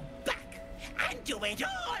bring you back and do it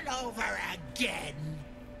all over again.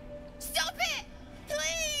 Stop it!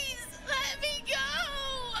 Please! Let me go!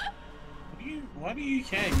 Why do you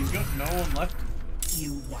care? You've got no one left.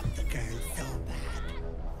 You want the girl so bad.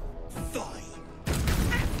 Fine.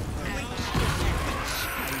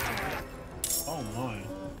 Oh my.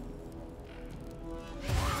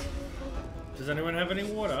 Does anyone have any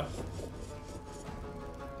water?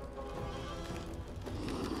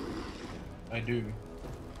 I do.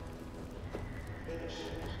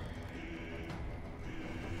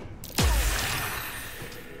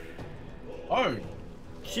 Oh.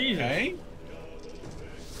 Jesus. Okay.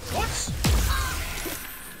 What?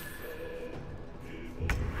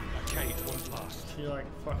 A cage won't last. She like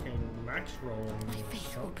fucking max rolling. My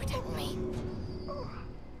faith will protect me.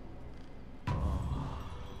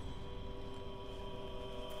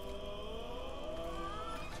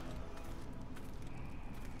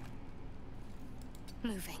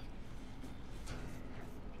 Moving.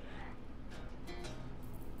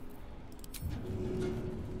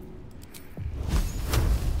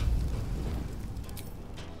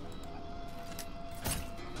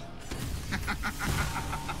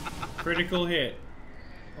 Critical hit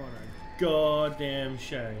on a goddamn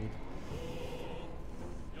shade.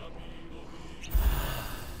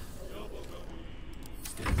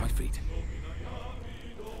 Stay at my feet.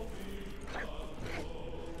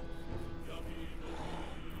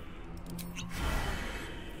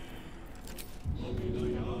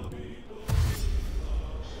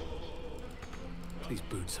 These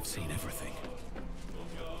boots have seen everything.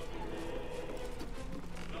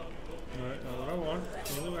 Alright, now what I want,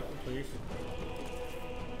 give me the weapon, please.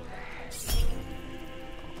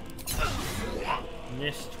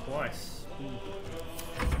 Missed twice. Ooh.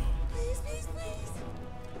 Please, please, please.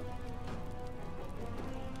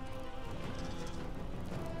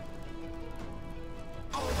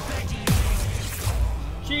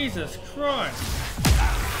 Jesus Christ!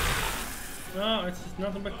 No, it's just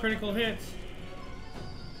nothing but critical hits.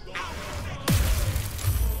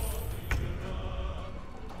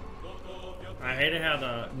 I hate it how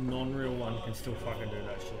the non-real one can still fucking do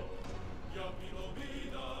that shit.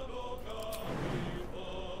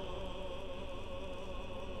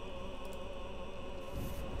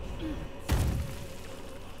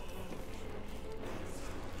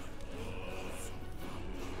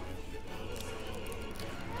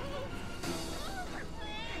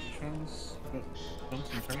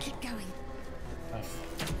 Have to keep going.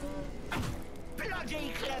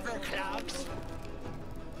 Bloody clever clogs.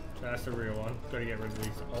 So that's the real one. Gotta get rid of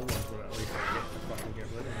these old ones, but at least I get to fucking get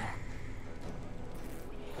rid of them.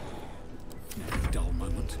 Never a dull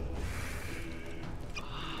moment.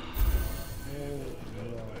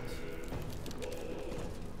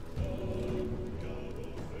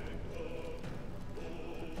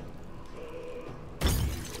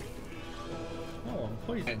 Oh, I'm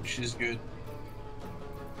poisoned. She's good.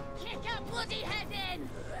 Kick your bloody head in!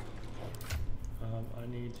 I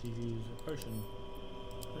need to use a potion.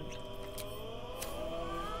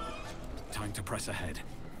 Time to press ahead.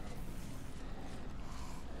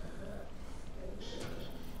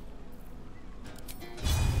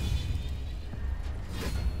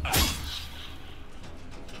 I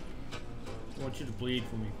want you to bleed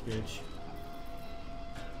for me, bitch.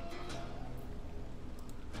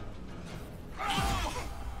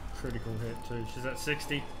 Critical hit too. She's at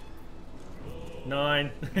 60.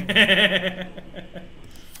 9. Die in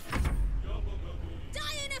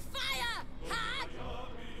a fire, hag!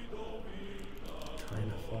 Die in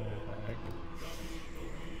a fire, hag.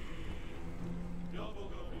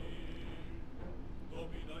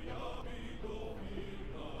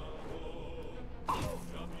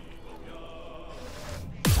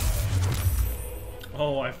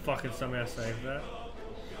 Oh, I fucking somehow saved that.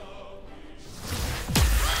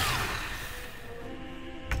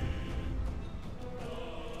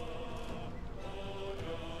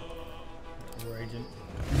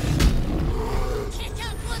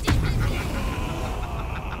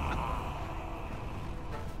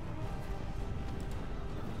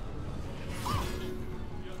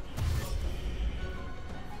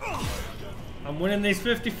 I'm winning these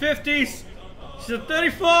 50-50s. She's at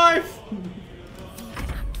 35.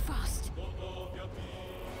 Fast.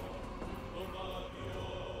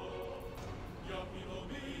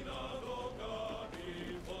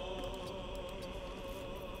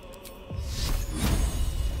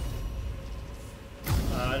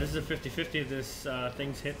 This is a 50-50. This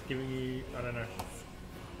thing's hit, giving you, I don't know.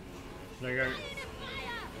 Should I go?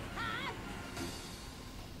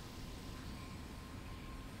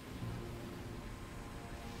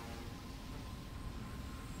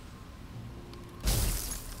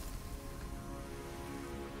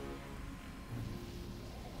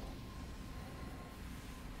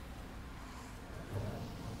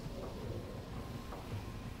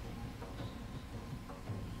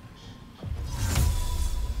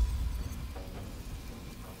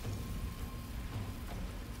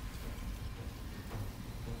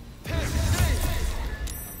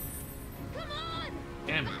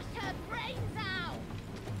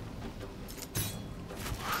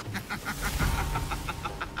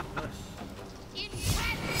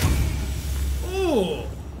 Ooh!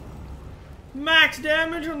 Max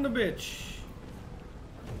damage on the bitch.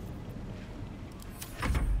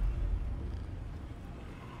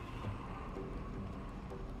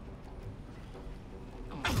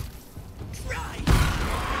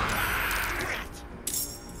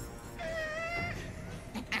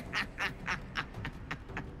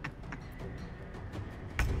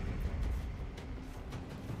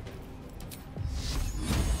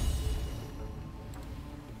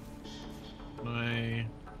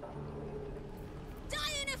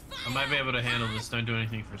 I might be able to handle this. Don't do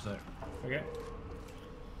anything for a sec. Okay.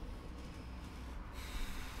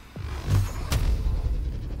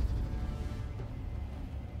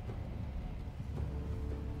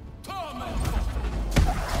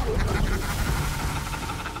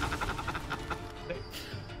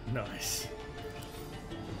 Nice.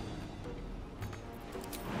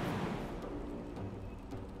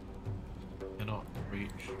 Cannot reach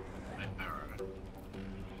my arrow.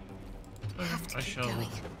 I shall take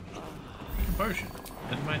a potion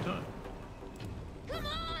in my time. Come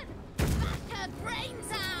on! Bash her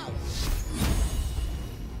brains out!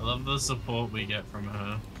 I love the support we get from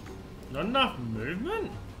her. Not enough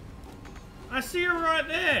movement? I see her right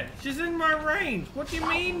there. She's in my range. What do you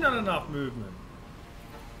mean not enough movement?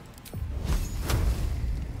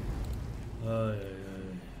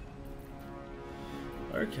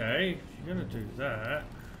 Okay, if you're gonna do that.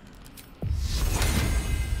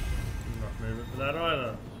 Not movement for that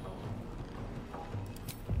either.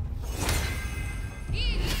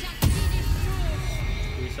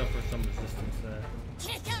 We suffer some resistance there.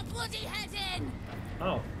 Kick her bloody head in!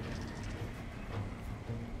 Oh.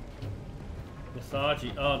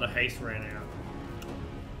 Lethargy. Oh, the haste ran out.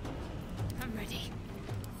 I'm ready.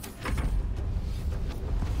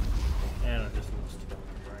 And I just lost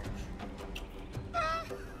range.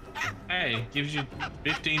 Hey, gives you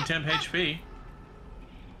 15 temp HP.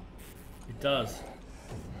 It does.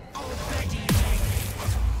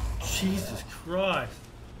 Jesus Christ.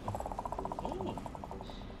 Oh.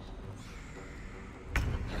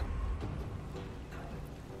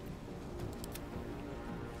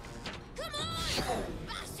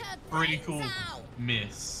 Pretty cool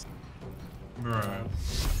miss. Bro.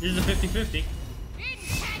 This is a 50-50.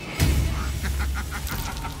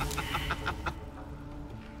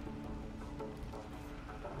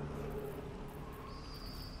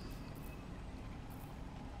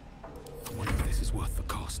 I wonder if this is worth the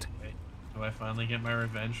cost. Wait, do I finally get my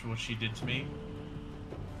revenge for what she did to me?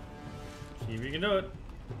 See if you can do it.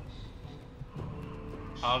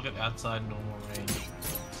 Target outside normal range.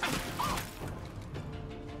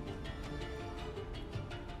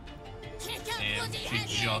 Damn, she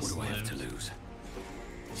just what do I have lived. to lose?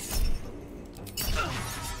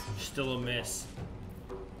 Still a miss.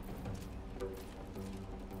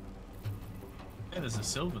 Yeah, there's a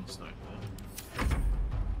Sylvan Snoke there.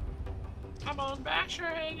 Come on, bash your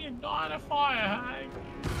head and die in a fire, hey?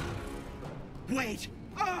 Wait!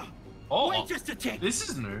 Oh, wait just a tick! This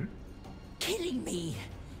is new. Killing me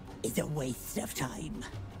is a waste of time.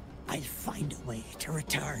 I'll find a way to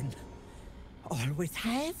return. Always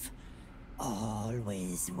have,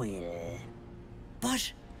 always will.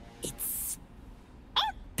 But it's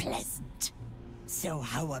unpleasant. So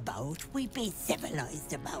how about we be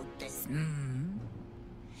civilized about this, hmm?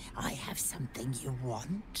 I have something you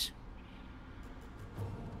want.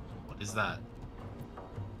 What is that?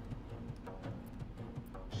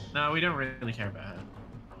 No, we don't really care about her.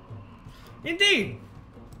 Indeed!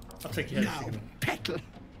 I'll take your No, head. Petal.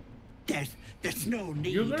 There's no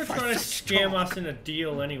need. You're gonna for try to such scam talk. us in a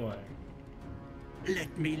deal anyway.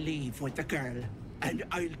 Let me leave with the girl, and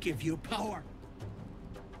I'll give you power.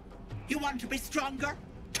 You want to be stronger,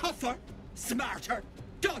 tougher, smarter?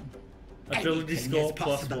 Done. Ability Anything score is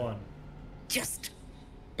possible. +1. Just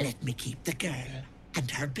let me keep the girl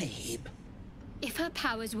and her babe. If her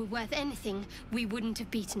powers were worth anything, we wouldn't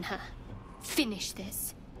have beaten her. Finish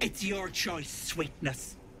this. It's your choice,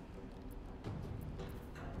 sweetness.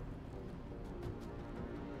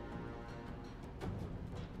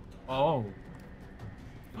 Oh.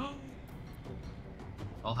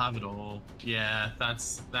 I'll have it all. Yeah,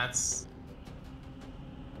 that's... But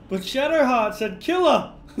Shadowheart said kill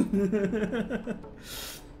her!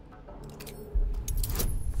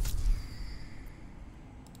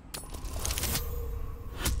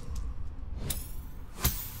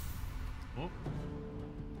 Oh.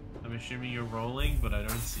 I'm assuming you're rolling, but I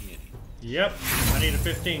don't see any. Yep, I need a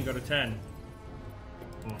 15, go to 10.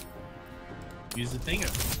 Oh. Use the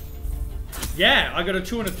thinger. Yeah, I got a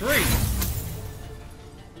 2 and a 3.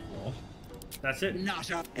 Oh. That's it. Not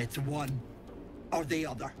a... It's one or the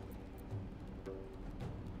other.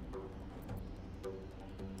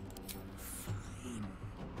 Fine.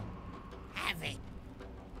 Have it.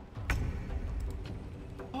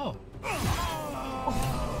 Oh.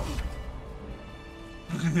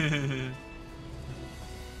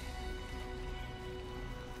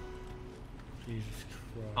 Jesus Christ.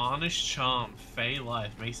 Tarnished Charm, Fey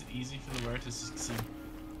Life, makes it easy for the wearer to succeed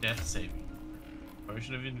death saving.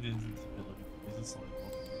 Potion of Invincibility, is it slime?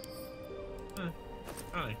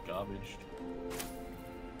 Kinda garbage.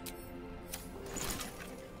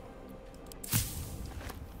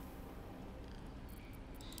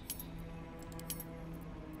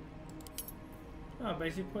 Oh,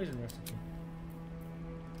 basic poison recipe.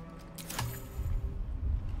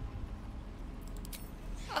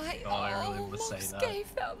 I really want to say almost that.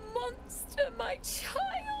 gave that monster my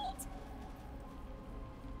child.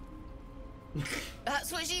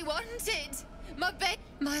 That's what she wanted.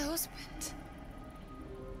 My husband.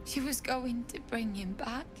 She was going to bring him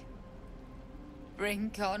back.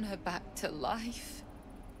 Bring Connor back to life.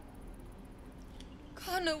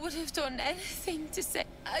 Connor would have done anything to say,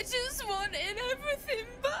 I just wanted everything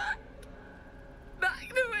back. Back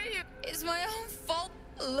the way it's my own fault.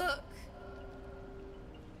 Look.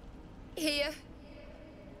 Here.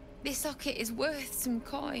 This socket is worth some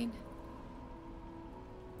coin.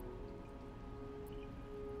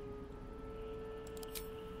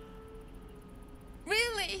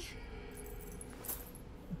 Really?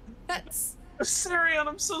 That's... Sirion,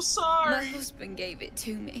 I'm so sorry. My husband gave it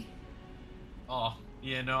to me. Oh,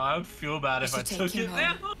 yeah, no, I would feel bad if I took it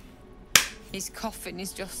now. His coffin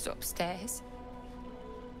is just upstairs.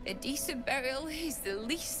 A decent burial is the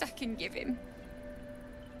least I can give him.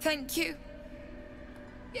 Thank you.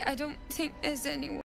 I don't think there's anyone.